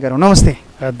 कुराकानी गरौँ। नमस्ते।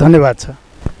 धन्यवाद छ।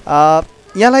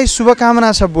 यहाँलाई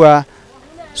शुभकामना छ बुवा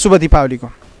शुभ दीपावलीको।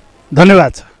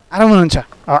 धन्यवाद छ। आराम हुनुहुन्छ?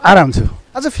 आराम छु।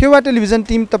 आज फेवा टेलिभिजन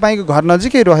टिम तपाईँको घर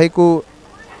नजिकै रहेको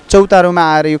चौतारोमा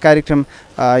आएर यो कार्यक्रम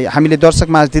हामीले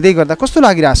दर्शकमाझ दिँदै गर्दा कस्तो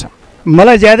लागिरहेछ?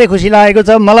 मलाई ज्यादै खुसी लागेको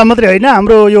छ। मलाई मात्रै होइन,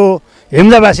 हाम्रो यो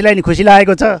हेम्जावासीलाई नि खुसी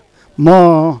लागेको छ। म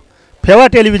फेवा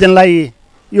टेलिभिजनलाई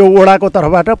यो वडाको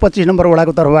तर्फबाट 25 नम्बर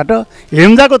वडाको तर्फबाट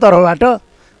हेम्जाको तर्फबाट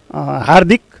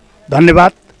हार्दिक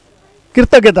धन्यवाद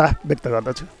कृतज्ञता व्यक्त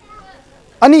गर्दछु।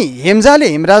 अनि हेम्जाले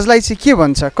हेमराजलाई चाहिँ के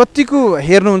भन्छ? कतिको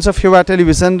हेर्नुहुन्छ फेवा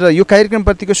टेलिभिजन र यो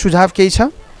कार्यक्रमप्रतिको सुझाव केही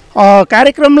छ?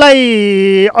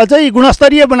 कार्यक्रमलाई अझै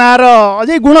गुणस्तरीय बनाएर,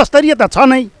 अझै गुणस्तरीय त छ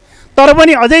नै, तर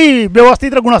पनि अझै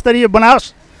व्यवस्थित र गुणस्तरीय बनाओस्।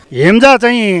 हेम्जा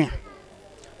चाहिँ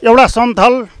एउटा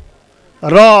समथल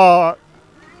र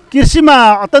कृषिमा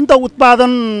अत्यन्त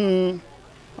उत्पादन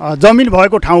जमिन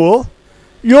भएको ठाउँ हो।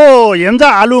 यो हेम्जा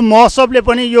आलु महोत्सवले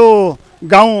पनि यो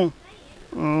गाउँ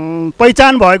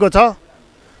पहिचान भएको छ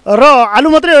र आलु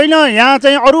मात्रै होइन, यहाँ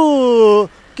चाहिँ अरू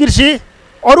कृषि,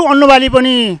 अरू अन्नबाली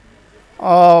पनि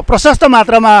प्रशस्त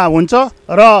मात्रामा हुन्छ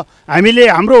र हामीले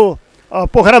हाम्रो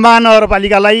पोखरा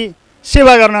महानगरपालिकालाई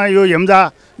सेवा गर्न यो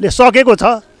हेम्जाले सकेको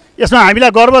छ। यसमा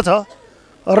हामीलाई गर्व छ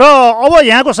र अब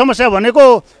यहाँको समस्या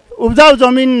भनेको उब्जाउ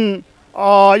जमिन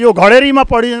यो घडेरीमा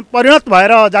परिणत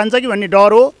भएर जान्छ कि भन्ने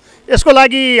डर हो। यसको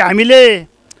लागि हामीले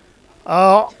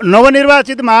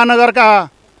नवनिर्वाचित महानगरका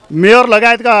मेयर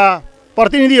लगायतका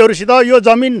प्रतिनिधिहरूसित यो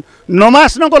जमिन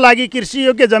नमास्नको लागि,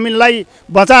 कृषियोग्य जमिनलाई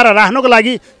बचाएर राख्नको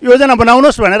लागि योजना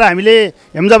बनाउनुहोस् भनेर हामीले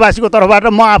हेम्जावासीको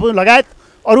तर्फबाट म आफू लगायत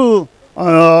अरू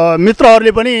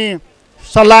मित्रहरूले पनि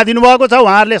सल्लाह दिनुभएको छ।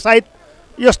 उहाँहरूले सायद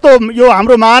यस्तो यो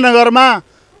हाम्रो महानगरमा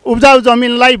उब्जाउ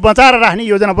जमिनलाई बचाएर राख्ने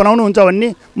योजना बनाउनुहुन्छ भन्ने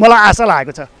मलाई आशा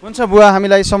लागेको छ। हुन्छ बुवा,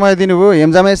 हामीलाई समय दिनुभयो।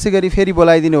 हेम्जामा यसै गरी फेरि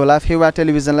बोलाइदिनु होला। फेवा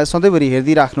टेलिभिजनलाई सधैँभरि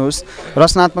हेरिदिइराख्नुहोस्,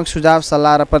 रचनात्मक सुझाव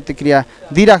सल्लाह र प्रतिक्रिया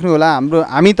दिइराख्नु होला।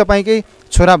 हामी तपाईँकै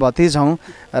छोरा भतिज हौँ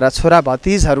र छोरा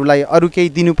भतिजहरूलाई अरू केही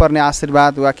दिनुपर्ने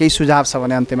आशीर्वाद वा केही सुझाव छ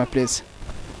भने अन्त्यमा प्लिज।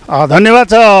 धन्यवाद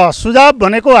छ। सुझाव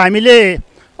भनेको हामीले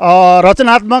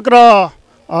रचनात्मक र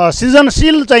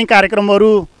सृजनशील चाहिँ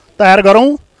कार्यक्रमहरू तयार गरौँ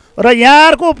र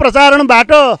यहाँहरूको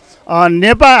प्रचारणबाट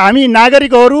हामी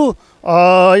नागरिकहरू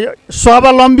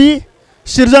स्वावलम्बी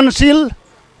सृजनशील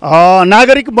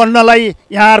नागरिक बन्नलाई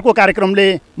यहाँहरूको कार्यक्रमले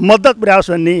मद्दत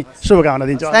पुर्याओस् भन्ने शुभकामना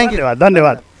दिन्छु। थ्याङ्क यू,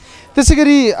 धन्यवाद। त्यसै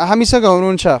गरी हामीसँग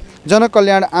हुनुहुन्छ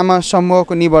जनकल्याण आमा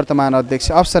समूहको निवर्तमान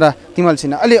अध्यक्ष अप्सरा तिमल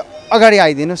सिन्हा। अलि अगाडि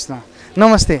आइदिनुहोस् न।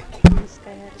 नमस्ते।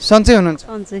 सन्चै हुनुहुन्छ?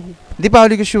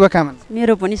 दीपावलीको शुभकामना।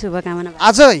 मेरो पनि शुभकामना।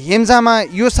 आज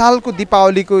हेम्जामा यो सालको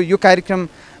दीपावलीको यो कार्यक्रम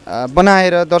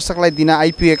बनाएर दर्शकलाई दिन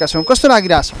आइपुगेका छौँ, कस्तो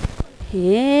लागिरहेछ?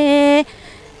 हे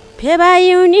फेवा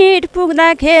युनिट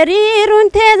पुग्दाखेरि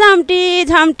रुन्थे झम्टी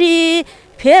झम्टी,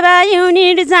 फेवा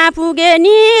युनिट जहाँ पुगे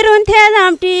नि रुन्थे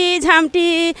झम्टी झम्टी,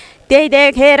 त्यही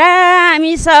देखेर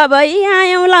हामी सबै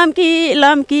आयौँ लम्की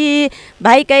लम्की,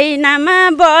 भाइकै नाममा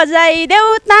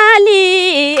बजाइदेऊ ताली,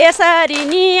 यसरी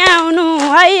नि आउनु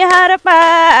है हर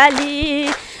पाली,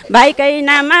 भाइकै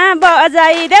नाममा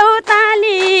बजाइदेऊ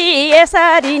ताली,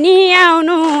 यसरी नि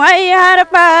आउनु है हर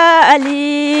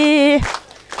पाली।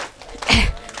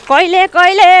 कहिले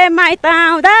कहिले माइत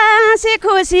आउँदा हाँसी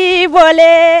खुसी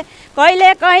बोले,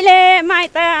 कहिले कहिले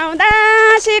माइत आउँदा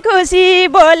खुसी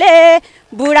बोले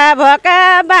बुढा भएका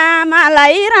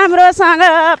बामालाई राम्रोसँग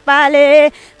पाले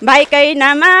भाइकै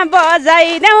नाममा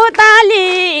बजाइदेऊ ताली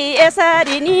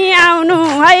यसरी नि आउनु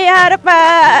है हर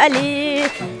पाली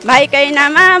भाइकै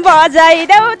नाममा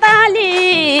बजाइदेऊ ताली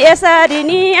यसरी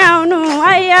नि आउनु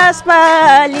है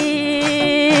यसपाली।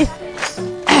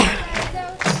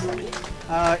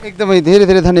 एकदमै धेरै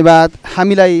धेरै धन्यवाद।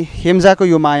 हामीलाई हेम्जाको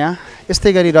यो माया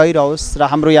यस्तै गरी रहिरहोस् र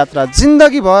हाम्रो यात्रा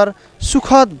जिन्दगीभर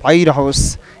सुखद भइरहोस्।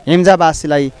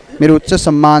 हेम्जावासीलाई मेरो उच्च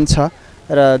सम्मान छ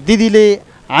र दिदीले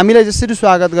हामीलाई जसरी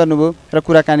स्वागत गर्नुभयो र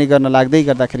कुराकानी गर्न लाग्दै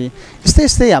गर्दाखेरि यस्तै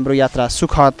यस्तै हाम्रो यात्रा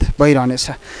सुखद भइरहनेछ।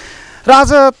 र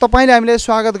आज तपाईँले हामीलाई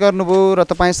स्वागत गर्नुभयो र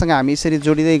तपाईँसँग हामी यसरी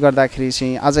जोडिँदै गर्दाखेरि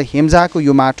चाहिँ आज हेम्जाको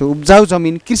यो माटो उब्जाउ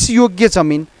जमिन कृषियोग्य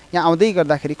जमिन यहाँ आउँदै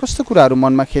गर्दाखेरि कस्तो कुराहरू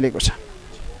मनमा खेलेको छ?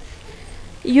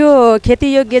 यो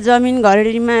खेतीयोग्य जमिन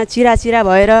घरेडीमा चिराचिरा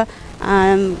भएर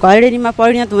घरेडीमा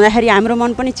परिणत हुँदाखेरि हाम्रो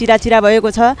मन पनि चिराचिरा भएको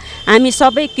छ। हामी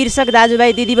सबै कृषक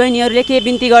दाजुभाइ दिदीबहिनीहरूले के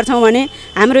बिन्ती गर्छौँ भने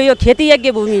हाम्रो यो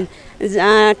खेतीयोग्य भूमि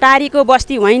टारीको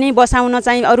बस्ती वहीँ नै बसाउन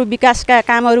चाहिँ अरू विकासका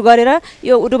कामहरू गरेर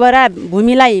यो उर्वरा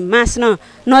भूमिलाई मास्न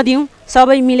नदिउँ।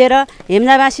 सबै मिलेर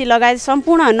हेम्जावासी लगायत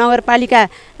सम्पूर्ण नगरपालिका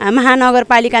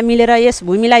महानगरपालिका मिलेर यस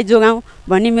भूमिलाई जोगाउँ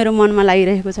भन्ने मेरो मनमा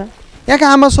लागिरहेको छ। यहाँका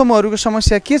आमा समूहहरूको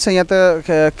समस्या के छ? यहाँ त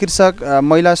कृषक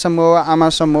महिला समूह आमा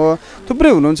समूह थुप्रै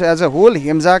हुनुहुन्छ। एज अ होल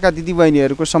हेम्जाका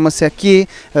दिदीबहिनीहरूको समस्या के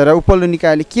र उपल्लो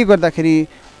निकायले के गर्दाखेरि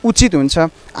उचित हुन्छ?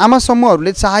 आमा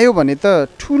समूहहरूले चाह्यो भने त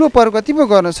ठुलो प्रगति पो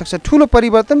गर्न सक्छ, ठुलो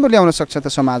परिवर्तन पो ल्याउन सक्छ त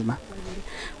समाजमा।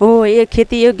 हो, यो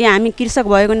खेतीयोग्य हामी कृषक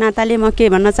भएको नाताले म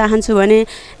के भन्न चाहन्छु भने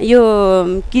यो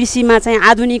कृषिमा चाहिँ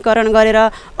आधुनिकीकरण गरेर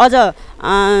अझ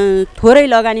थोरै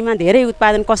लगानीमा धेरै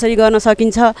उत्पादन कसरी गर्न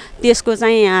सकिन्छ त्यसको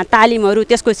चाहिँ तालिमहरू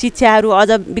त्यसको शिक्षाहरू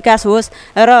अझ विकास होस्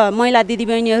र महिला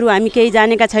दिदीबहिनीहरू हामी केही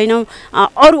जानेका छैनौँ।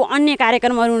 अरू अन्य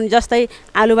कार्यक्रमहरू जस्तै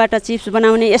आलुबाट चिप्स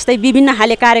बनाउने यस्तै विभिन्न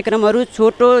खाले कार्यक्रमहरू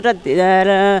छोटो र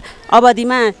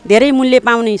अवधिमा धेरै मूल्य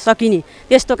पाउने सकिने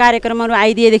त्यस्तो कार्यक्रमहरू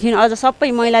आइदिएदेखि अझ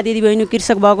सबै महिला दिदीबहिनी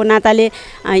कृषक भएको नाताले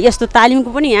यस्तो तालिमको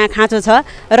पनि यहाँ खाँचो छ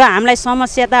र हामीलाई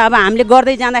समस्या त अब हामीले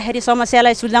गर्दै जाँदाखेरि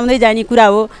समस्यालाई सुल्झाउँदै जाने कुरा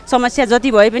हो। समस्या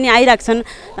जति भए पनि आइरहेको छन्।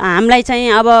 हामीलाई चाहिँ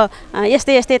अब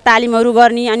यस्तै यस्तै तालिमहरू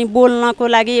गर्ने अनि बोल्नको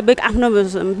लागि आफ्नो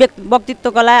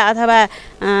व्यक्तित्व कला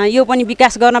अथवा यो पनि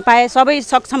विकास गर्न पाए सबै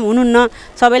सक्षम हुनुहुन्न।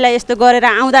 सबैलाई यस्तो गरेर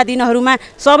आउँदा दिनहरूमा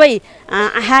सबै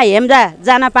आहा हेम्जा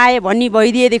जान पाए भन्ने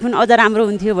भइदिएदेखि अझ राम्रो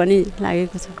हुन्थ्यो भन्ने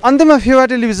लागेको छ। अन्त्यमा फेवा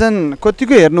टेलिभिजन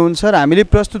कतिको हेर्नुहुन्छ र हामीले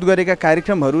प्रस्तुत गरेका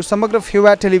कार्यक्रमहरू समग्र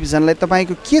फेवा टेलिभिजनलाई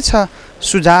तपाईँको के छ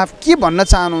सुझाव, के भन्न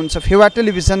चाहनुहुन्छ? फेवा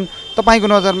टेलिभिजन तपाईँको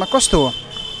नजरमा कस्तो हो?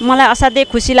 मलाई असाध्यै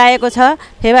खुसी लागेको छ।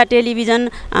 फेवा टेलिभिजन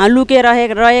लुकेर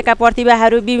रहेका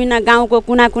प्रतिभाहरू विभिन्न गाउँको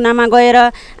कुना कुनामा गएर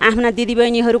आफ्ना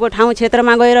दिदीबहिनीहरूको ठाउँ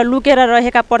क्षेत्रमा गएर लुकेर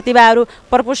रहेका प्रतिभाहरू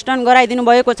प्रपुष्टन गराइदिनु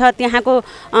भएको छ। त्यहाँको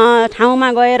ठाउँमा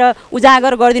गएर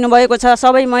उजागर गरिदिनु भएको छ।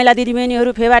 सबै महिला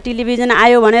दिदीबहिनीहरू फेवा टेलिभिजन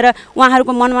आयो भनेर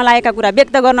उहाँहरूको मनमा लागेका कुरा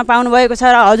व्यक्त गर्न पाउनु भएको छ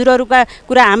र हजुरहरूका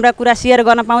कुरा हाम्रा कुरा सेयर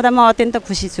गर्न पाउँदा म अत्यन्त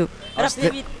खुसी छु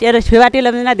र फेवा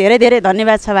टेलिभिजनलाई धेरै धेरै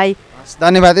धन्यवाद छ भाइ।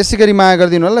 धन्यवाद। यसै गरी माया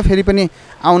गरिदिनु होला। फेरि पनि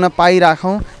आउन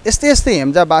पाइराखौँ। यस्तै यस्तै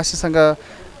हेम्जावासीसँग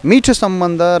मिठो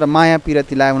सम्बन्ध र माया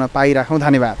पिरती ल्याउन पाइराखौँ।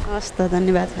 धन्यवाद। हस् त,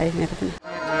 धन्यवाद भाइ मेरो पनि।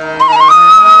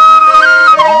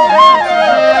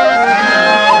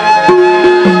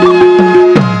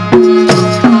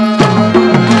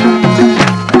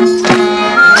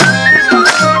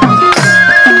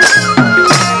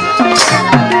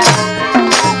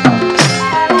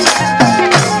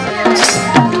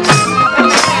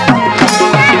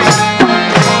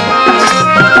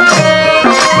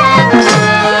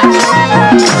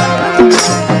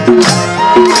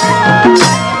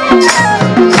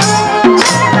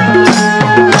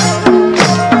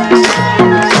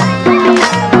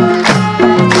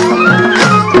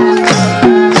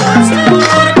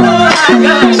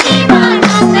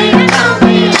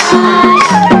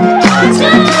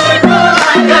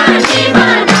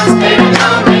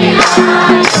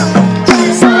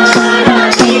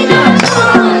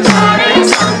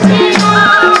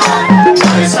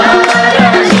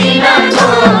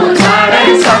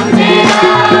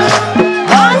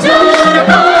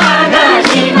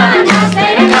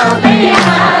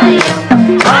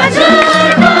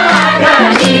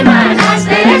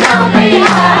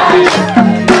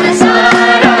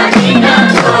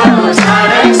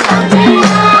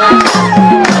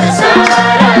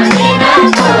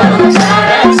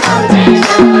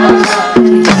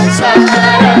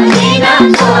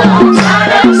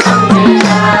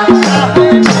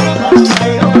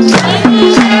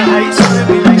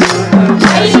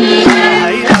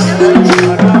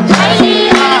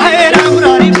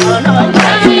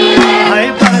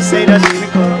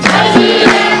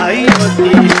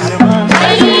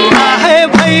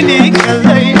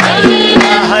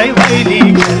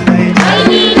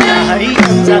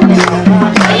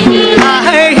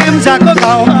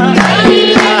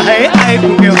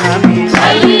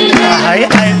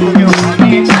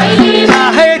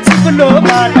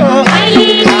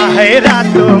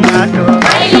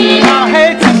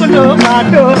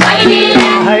 बाटो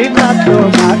है बाटो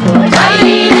बाटो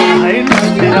है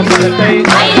लड्दै र पढ्दै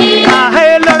है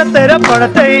लड्दै र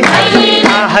पढ्दै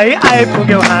है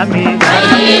आइपुग्यौँ हामी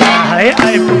है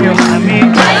आइपुग्यौँ हामी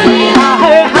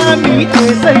है हामी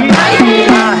त्यसै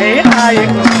है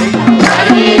आएको है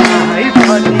भनी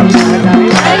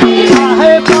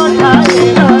है पठाएर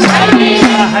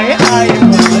है आएको है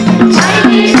आएको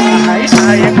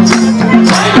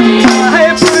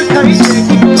है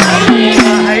पुर्खैदेखि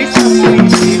है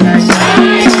सम्झिँदै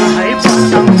है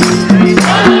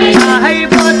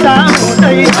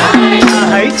बचाउँदै है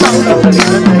बचाउँदै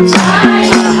है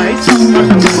सम्झाउँदै है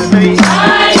सम्झाउँदै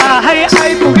है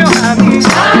आइपुग्यौँ हामी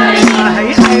है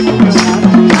आइपुग्यौँ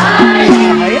हामी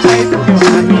है आइपुग्यौँ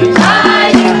हामी है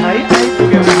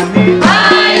आइपुग्यौँ हामी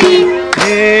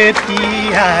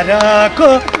तिहारको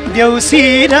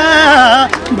देउसिरा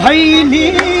भैलिनी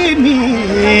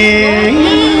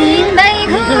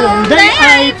घुम्दै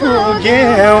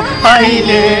आइपुग्यौ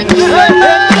अहिले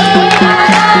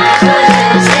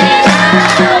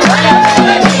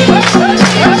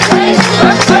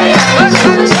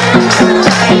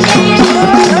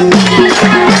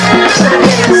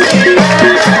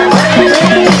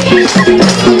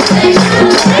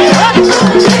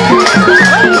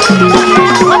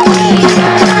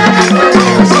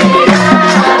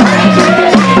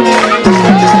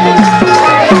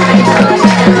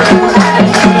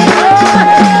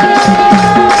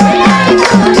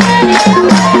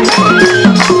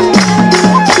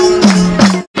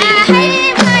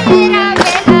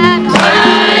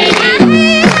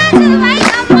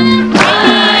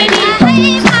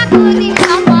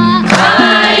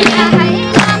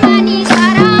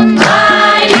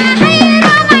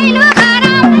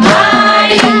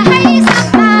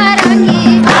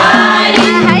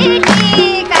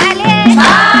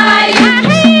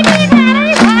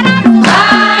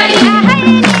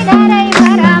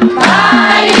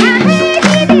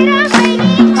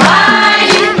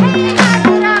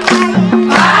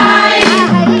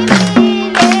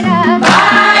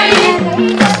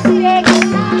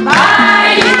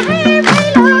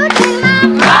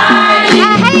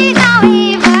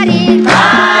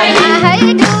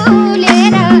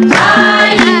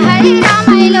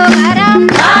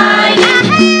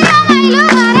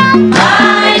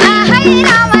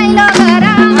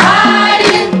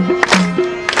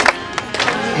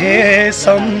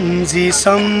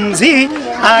सम्झी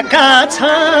आका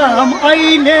छम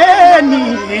अहिले नि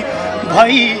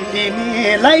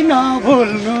भैलिनीलाई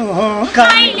नभुल्नु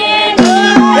कहिले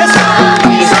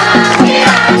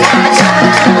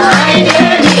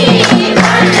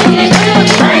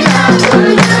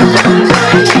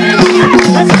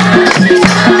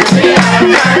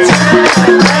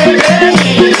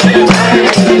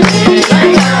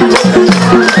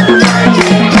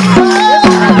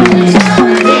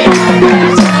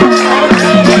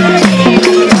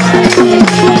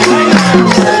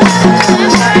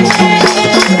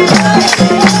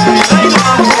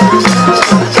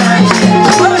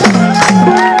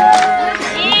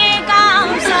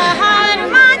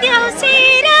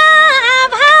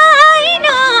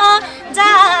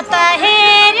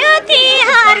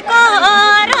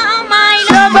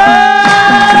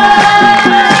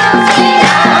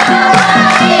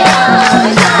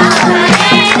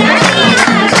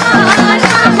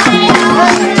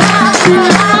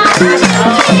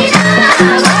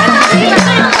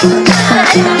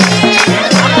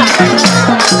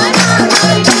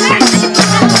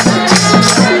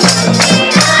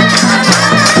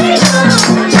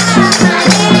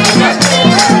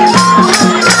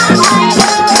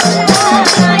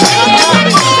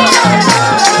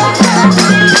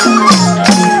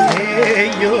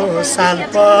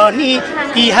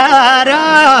तिहार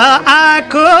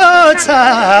आएको छ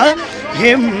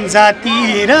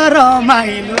हेम्जातिर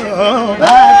रमाइलो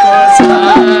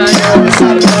भएको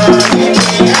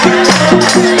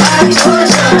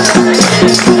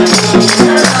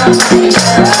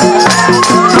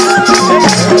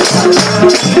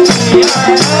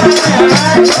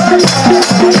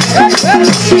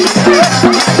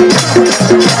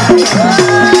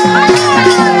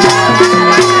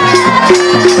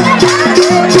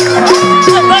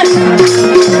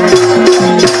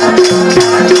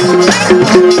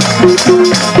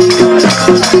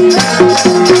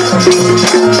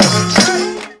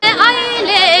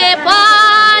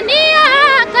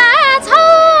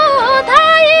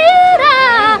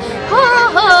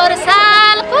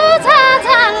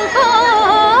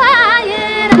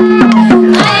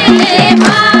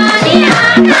Bye.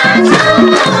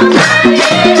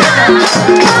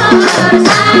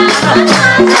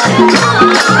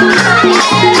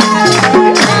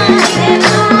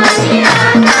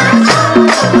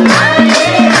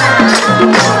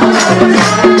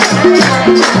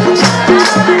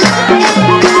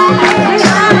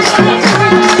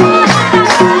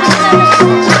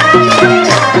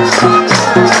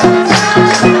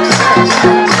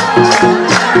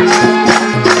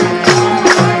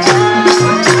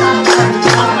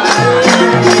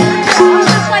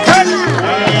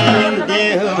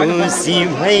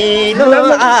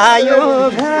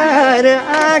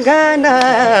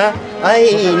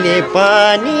 कहिले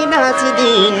पनि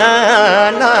नाच्दिन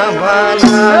नभन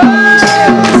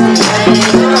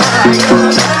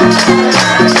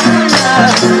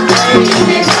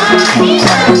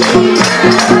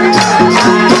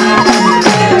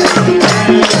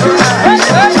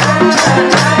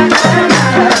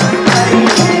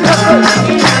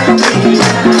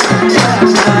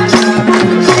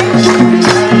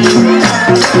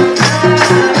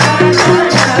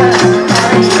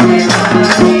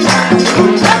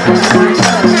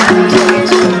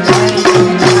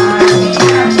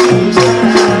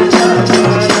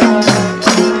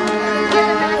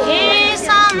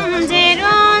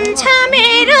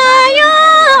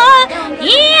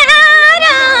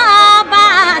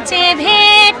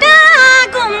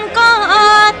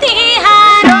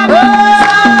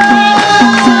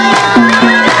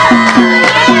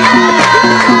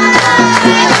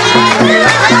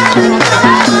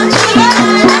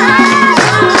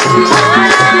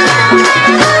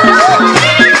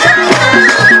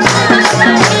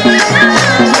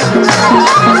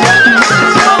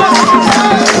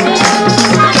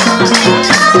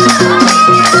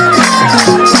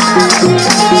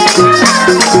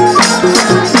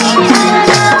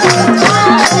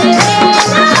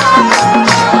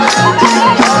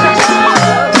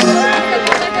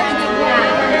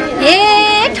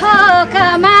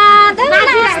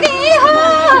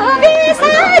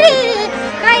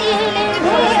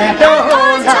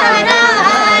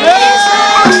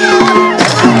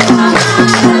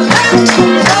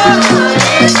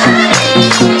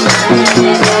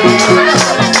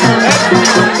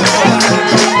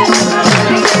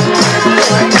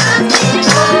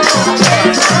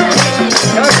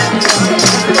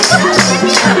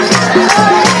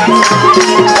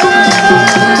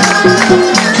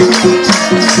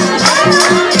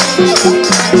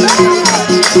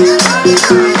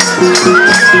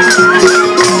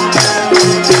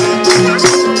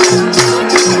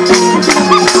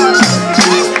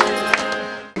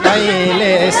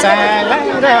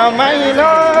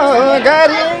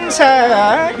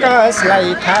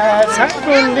कसलाई थाहा छ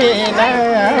कुन दिन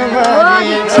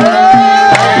मरिन्छ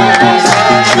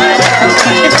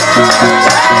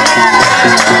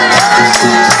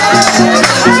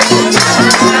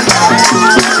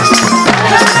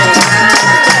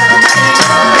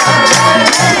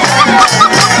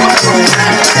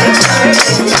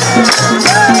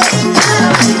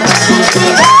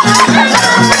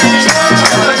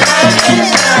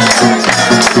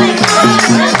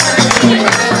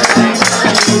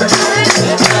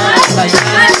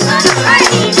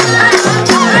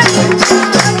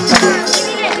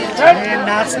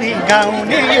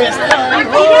गाउने यस्तै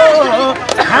हो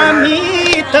हामी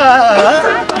त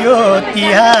यो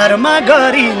तिहारमा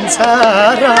गरिन्छ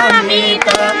रमित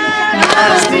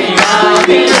नाच्ने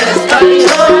गाउने यस्तै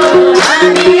हो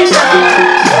हामी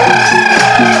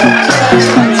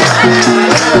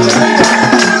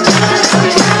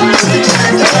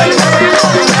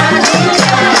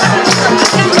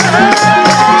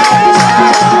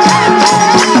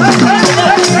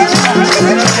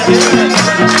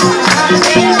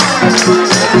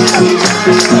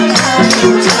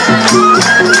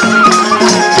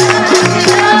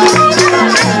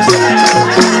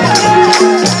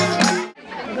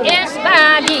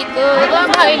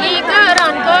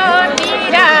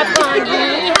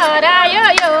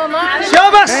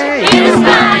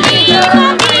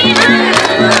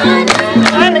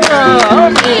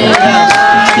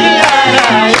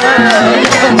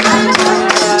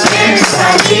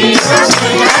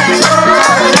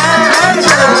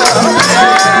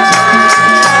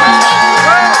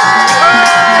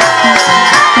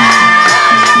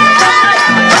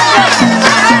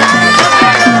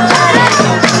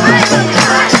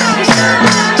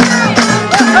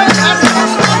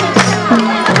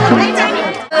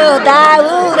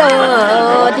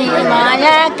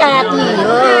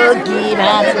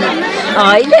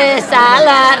अहिले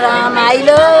साला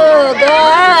रमाइलो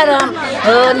गरम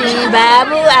हो नि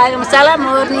बाबु आगम साला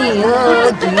मोर्नी हो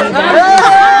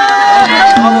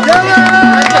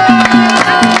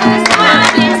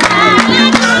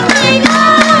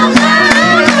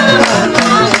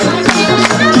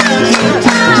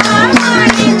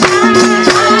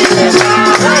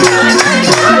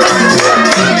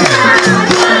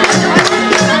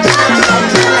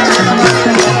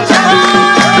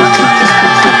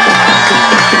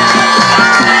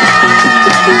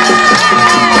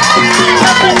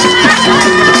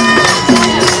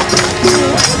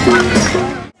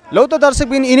लौ त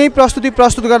दर्शकबिन यिनै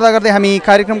प्रस्तुत गर्दा गर्दै हामी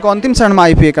कार्यक्रमको अन्तिम चरणमा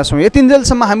आइपुगेका छौँ।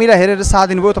 यतिन्जेलसम्म हामीलाई हेरेर साथ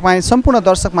दिनुभयो तपाईँ सम्पूर्ण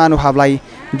दर्शक महानुभावलाई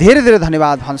धेरै धेरै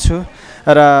धन्यवाद भन्छु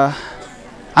र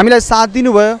हामीलाई साथ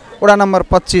दिनुभयो। वडा नम्बर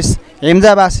 25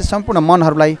 हेम्जावासी सम्पूर्ण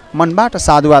मनहरूलाई मनबाट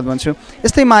साधुवाद भन्छु।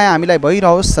 यस्तै माया हामीलाई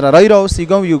भइरहोस् र रहिरहोस्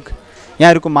युगौँ युग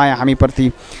यहाँहरूको माया हामीप्रति।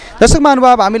 दर्शक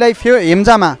महानुभाव, हामीलाई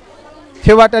हेम्जामा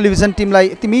फेवा टेलिभिजन टिमलाई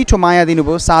यति मिठो माया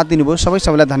दिनुभयो, साथ दिनुभयो,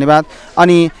 सबैलाई धन्यवाद।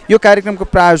 अनि यो कार्यक्रमको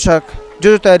प्रायोजक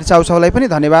जो तयारी चाउचाउलाई पनि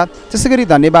धन्यवाद। त्यसै गरी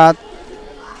धन्यवाद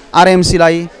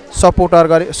आरएमसीलाई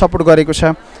सपोर्ट गरेको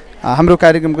छ। हाम्रो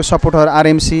कार्यक्रमको सपोर्टर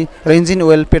आरएमसी र इन्जिन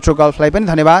ओइल पेट्रो गल्फलाई पनि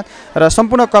धन्यवाद र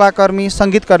सम्पूर्ण कलाकर्मी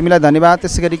सङ्गीतकर्मीलाई धन्यवाद।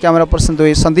 त्यसै गरी क्यामेरा पर्सन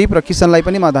दुवै सन्दीप र किशनलाई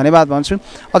पनि म धन्यवाद भन्छु।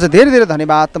 अझ धेरै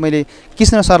धन्यवाद त मैले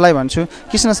कृष्ण सरलाई भन्छु।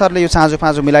 कृष्ण सरले यो साँझो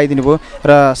पाँचो मिलाइदिनु भयो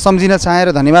र सम्झिन चाहेँ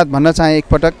र धन्यवाद भन्न चाहेँ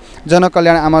एकपटक।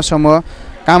 जनकल्याण आमा समूह,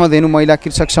 कामधेनु महिला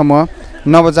कृषक समूह,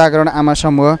 नवजागरण आमा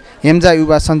समूह, हेम्जा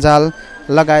युवा सञ्जाल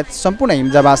लगायत सम्पूर्ण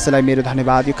हेम्जावासीलाई मेरो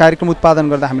धन्यवाद यो कार्यक्रम उत्पादन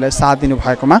गर्दा हामीलाई साथ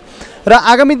दिनुभएकोमा। र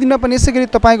आगामी दिनमा पनि यसै गरी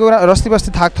तपाईँको रस्ती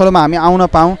बस्ती थाकथलोमा हामी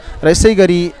आउन पाऊँ र यसै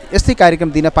गरी यस्तै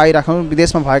कार्यक्रम दिन पाइराखौँ।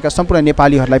 विदेशमा भएका सम्पूर्ण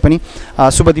नेपालीहरूलाई पनि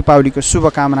शुभ दीपावलीको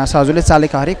शुभकामना छ। हजुरले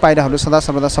चालेका हरेक पाइलाहरू सदा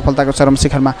सर्वदा सफलताको चरम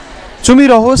शिखरमा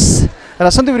चुमिरहोस् र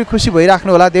सधैँभरि खुसी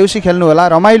भइराख्नु होला, देउसी खेल्नु होला,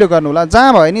 रमाइलो गर्नु होला।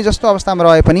 जहाँ भयो नि जस्तो अवस्थामा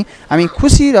रहे पनि हामी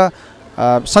खुसी र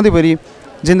सधैँभरि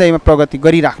जिन्दगीमा प्रगति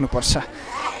गरिराख्नुपर्छ।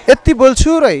 यति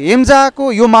बोल्छु र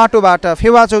हेम्जाको यो माटोबाट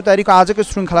फेवा चौतारीको आजको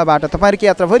श्रृङ्खलाबाट तपाईँहरूको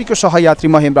यात्राभरिको सहयात्री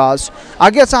म हेमराज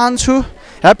आज्ञा चाहन्छु।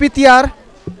 ह्याप्पी तिहार,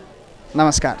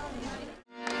 नमस्कार।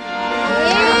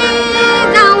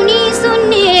 गाउनी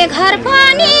सुन्ने घर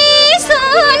पनि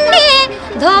सुन्ने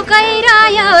धोकै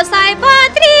रह्यो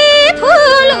सयपत्री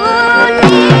फुल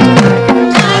उड्ने।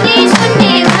 गाउनी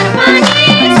सुन्ने घर पनि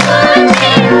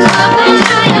सुन्ने धोकै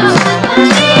रह्यो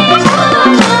सयपत्री फुल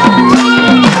उड्ने।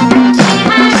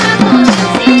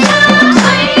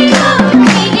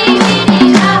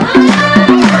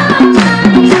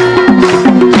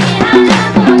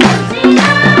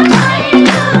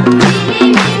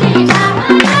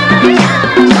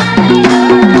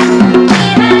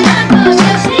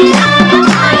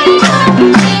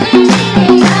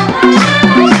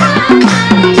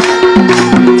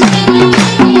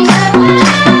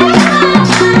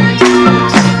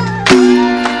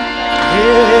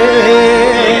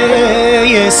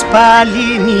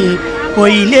 पालिनी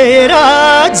कोइलेर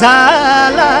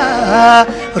जाला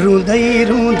रुँदै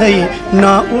रुँदै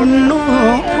नउड्नु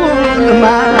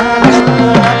फुलमा।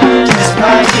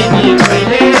 पालिनी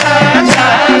कोइलेर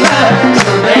जाला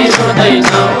रुँदै रुँदै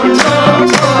नउड्नु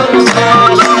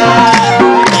फुलमा।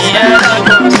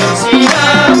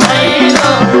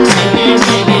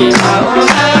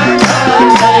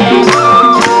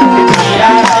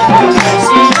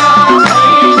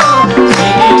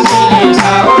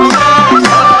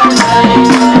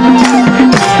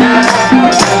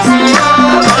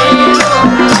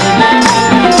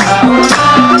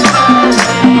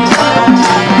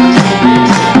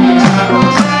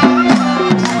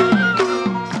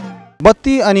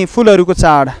 बत्ती अनि फुलहरूको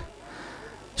चाड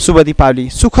शुभ दीपावली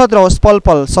सुखद रहोस् पल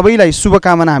पल सबैलाई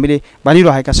शुभकामना हामीले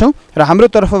भनिरहेका छौँ र हाम्रो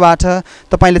तर्फबाट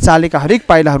तपाईँले चालेका हरेक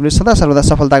पाइलाहरूले सदा सर्वदा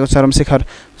सफलताको चरम शिखर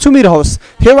चुमिरहोस्।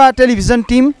 फेवा टेलिभिजन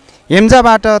टिम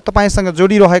हेम्जाबाट तपाईँसँग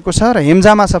जोडिरहेको छ र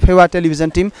हेम्जामा छ फेवा टेलिभिजन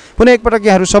टिम। पुनः एकपटक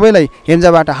यहाँहरू सबैलाई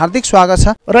हेम्जाबाट हार्दिक स्वागत छ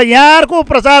र यहाँहरूको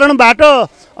प्रसारणबाट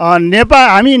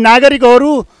हामी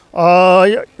नागरिकहरू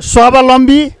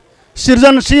स्वावलम्बी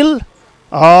सृजनशील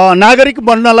नागरिक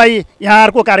बन्नलाई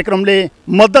यहाँहरूको कार्यक्रमले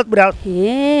मद्दत पुर्याउँछ।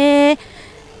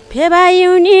 फेवा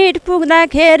युनिट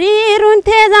पुग्दाखेरि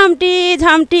रुन्थे झम्टी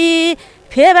झम्टी,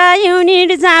 फेवा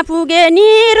युनिट जहाँ पुगे नि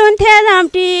रुन्थे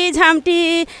झम्टी झम्टी।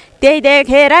 त्यही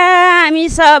देखेर हामी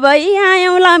सबै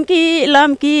आयौँ लम्की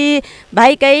लम्की,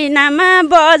 भाइकै नाममा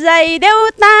बजाइदेऊ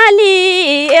ताली,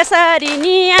 यसरी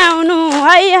नि आउनु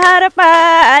है हर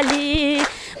पाली।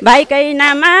 भाइकै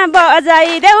नाममा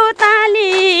बजाइदेऊ ताली,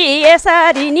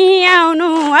 यसरी नि आउनु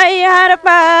है हर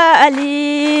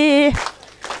पाली।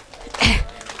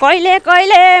 कहिले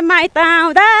कहिले माइत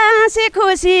आउँदा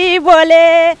खुसी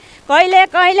बोले, कहिले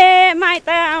कहिले माइत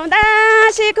आउँदा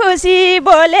खुसी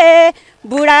बोले।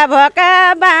 बुढा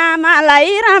भएका बामालाई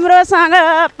राम्रोसँग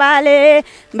पाले,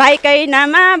 भाइकै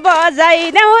नाममा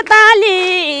बजाइदेऊ ताली,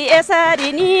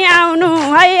 यसरी नि आउनु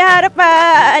है हर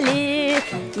पाली।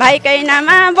 भाइकै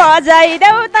नाममा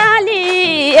बजाइदेऊ ताली,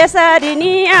 यसरी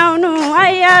नि आउनु है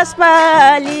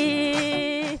यसपाली।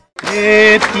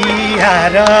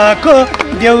 तिहारको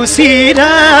देउसी र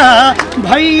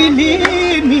भैलिनी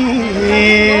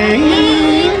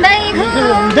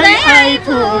घुम्दै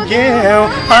आइपुग्यौ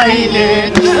अहिले।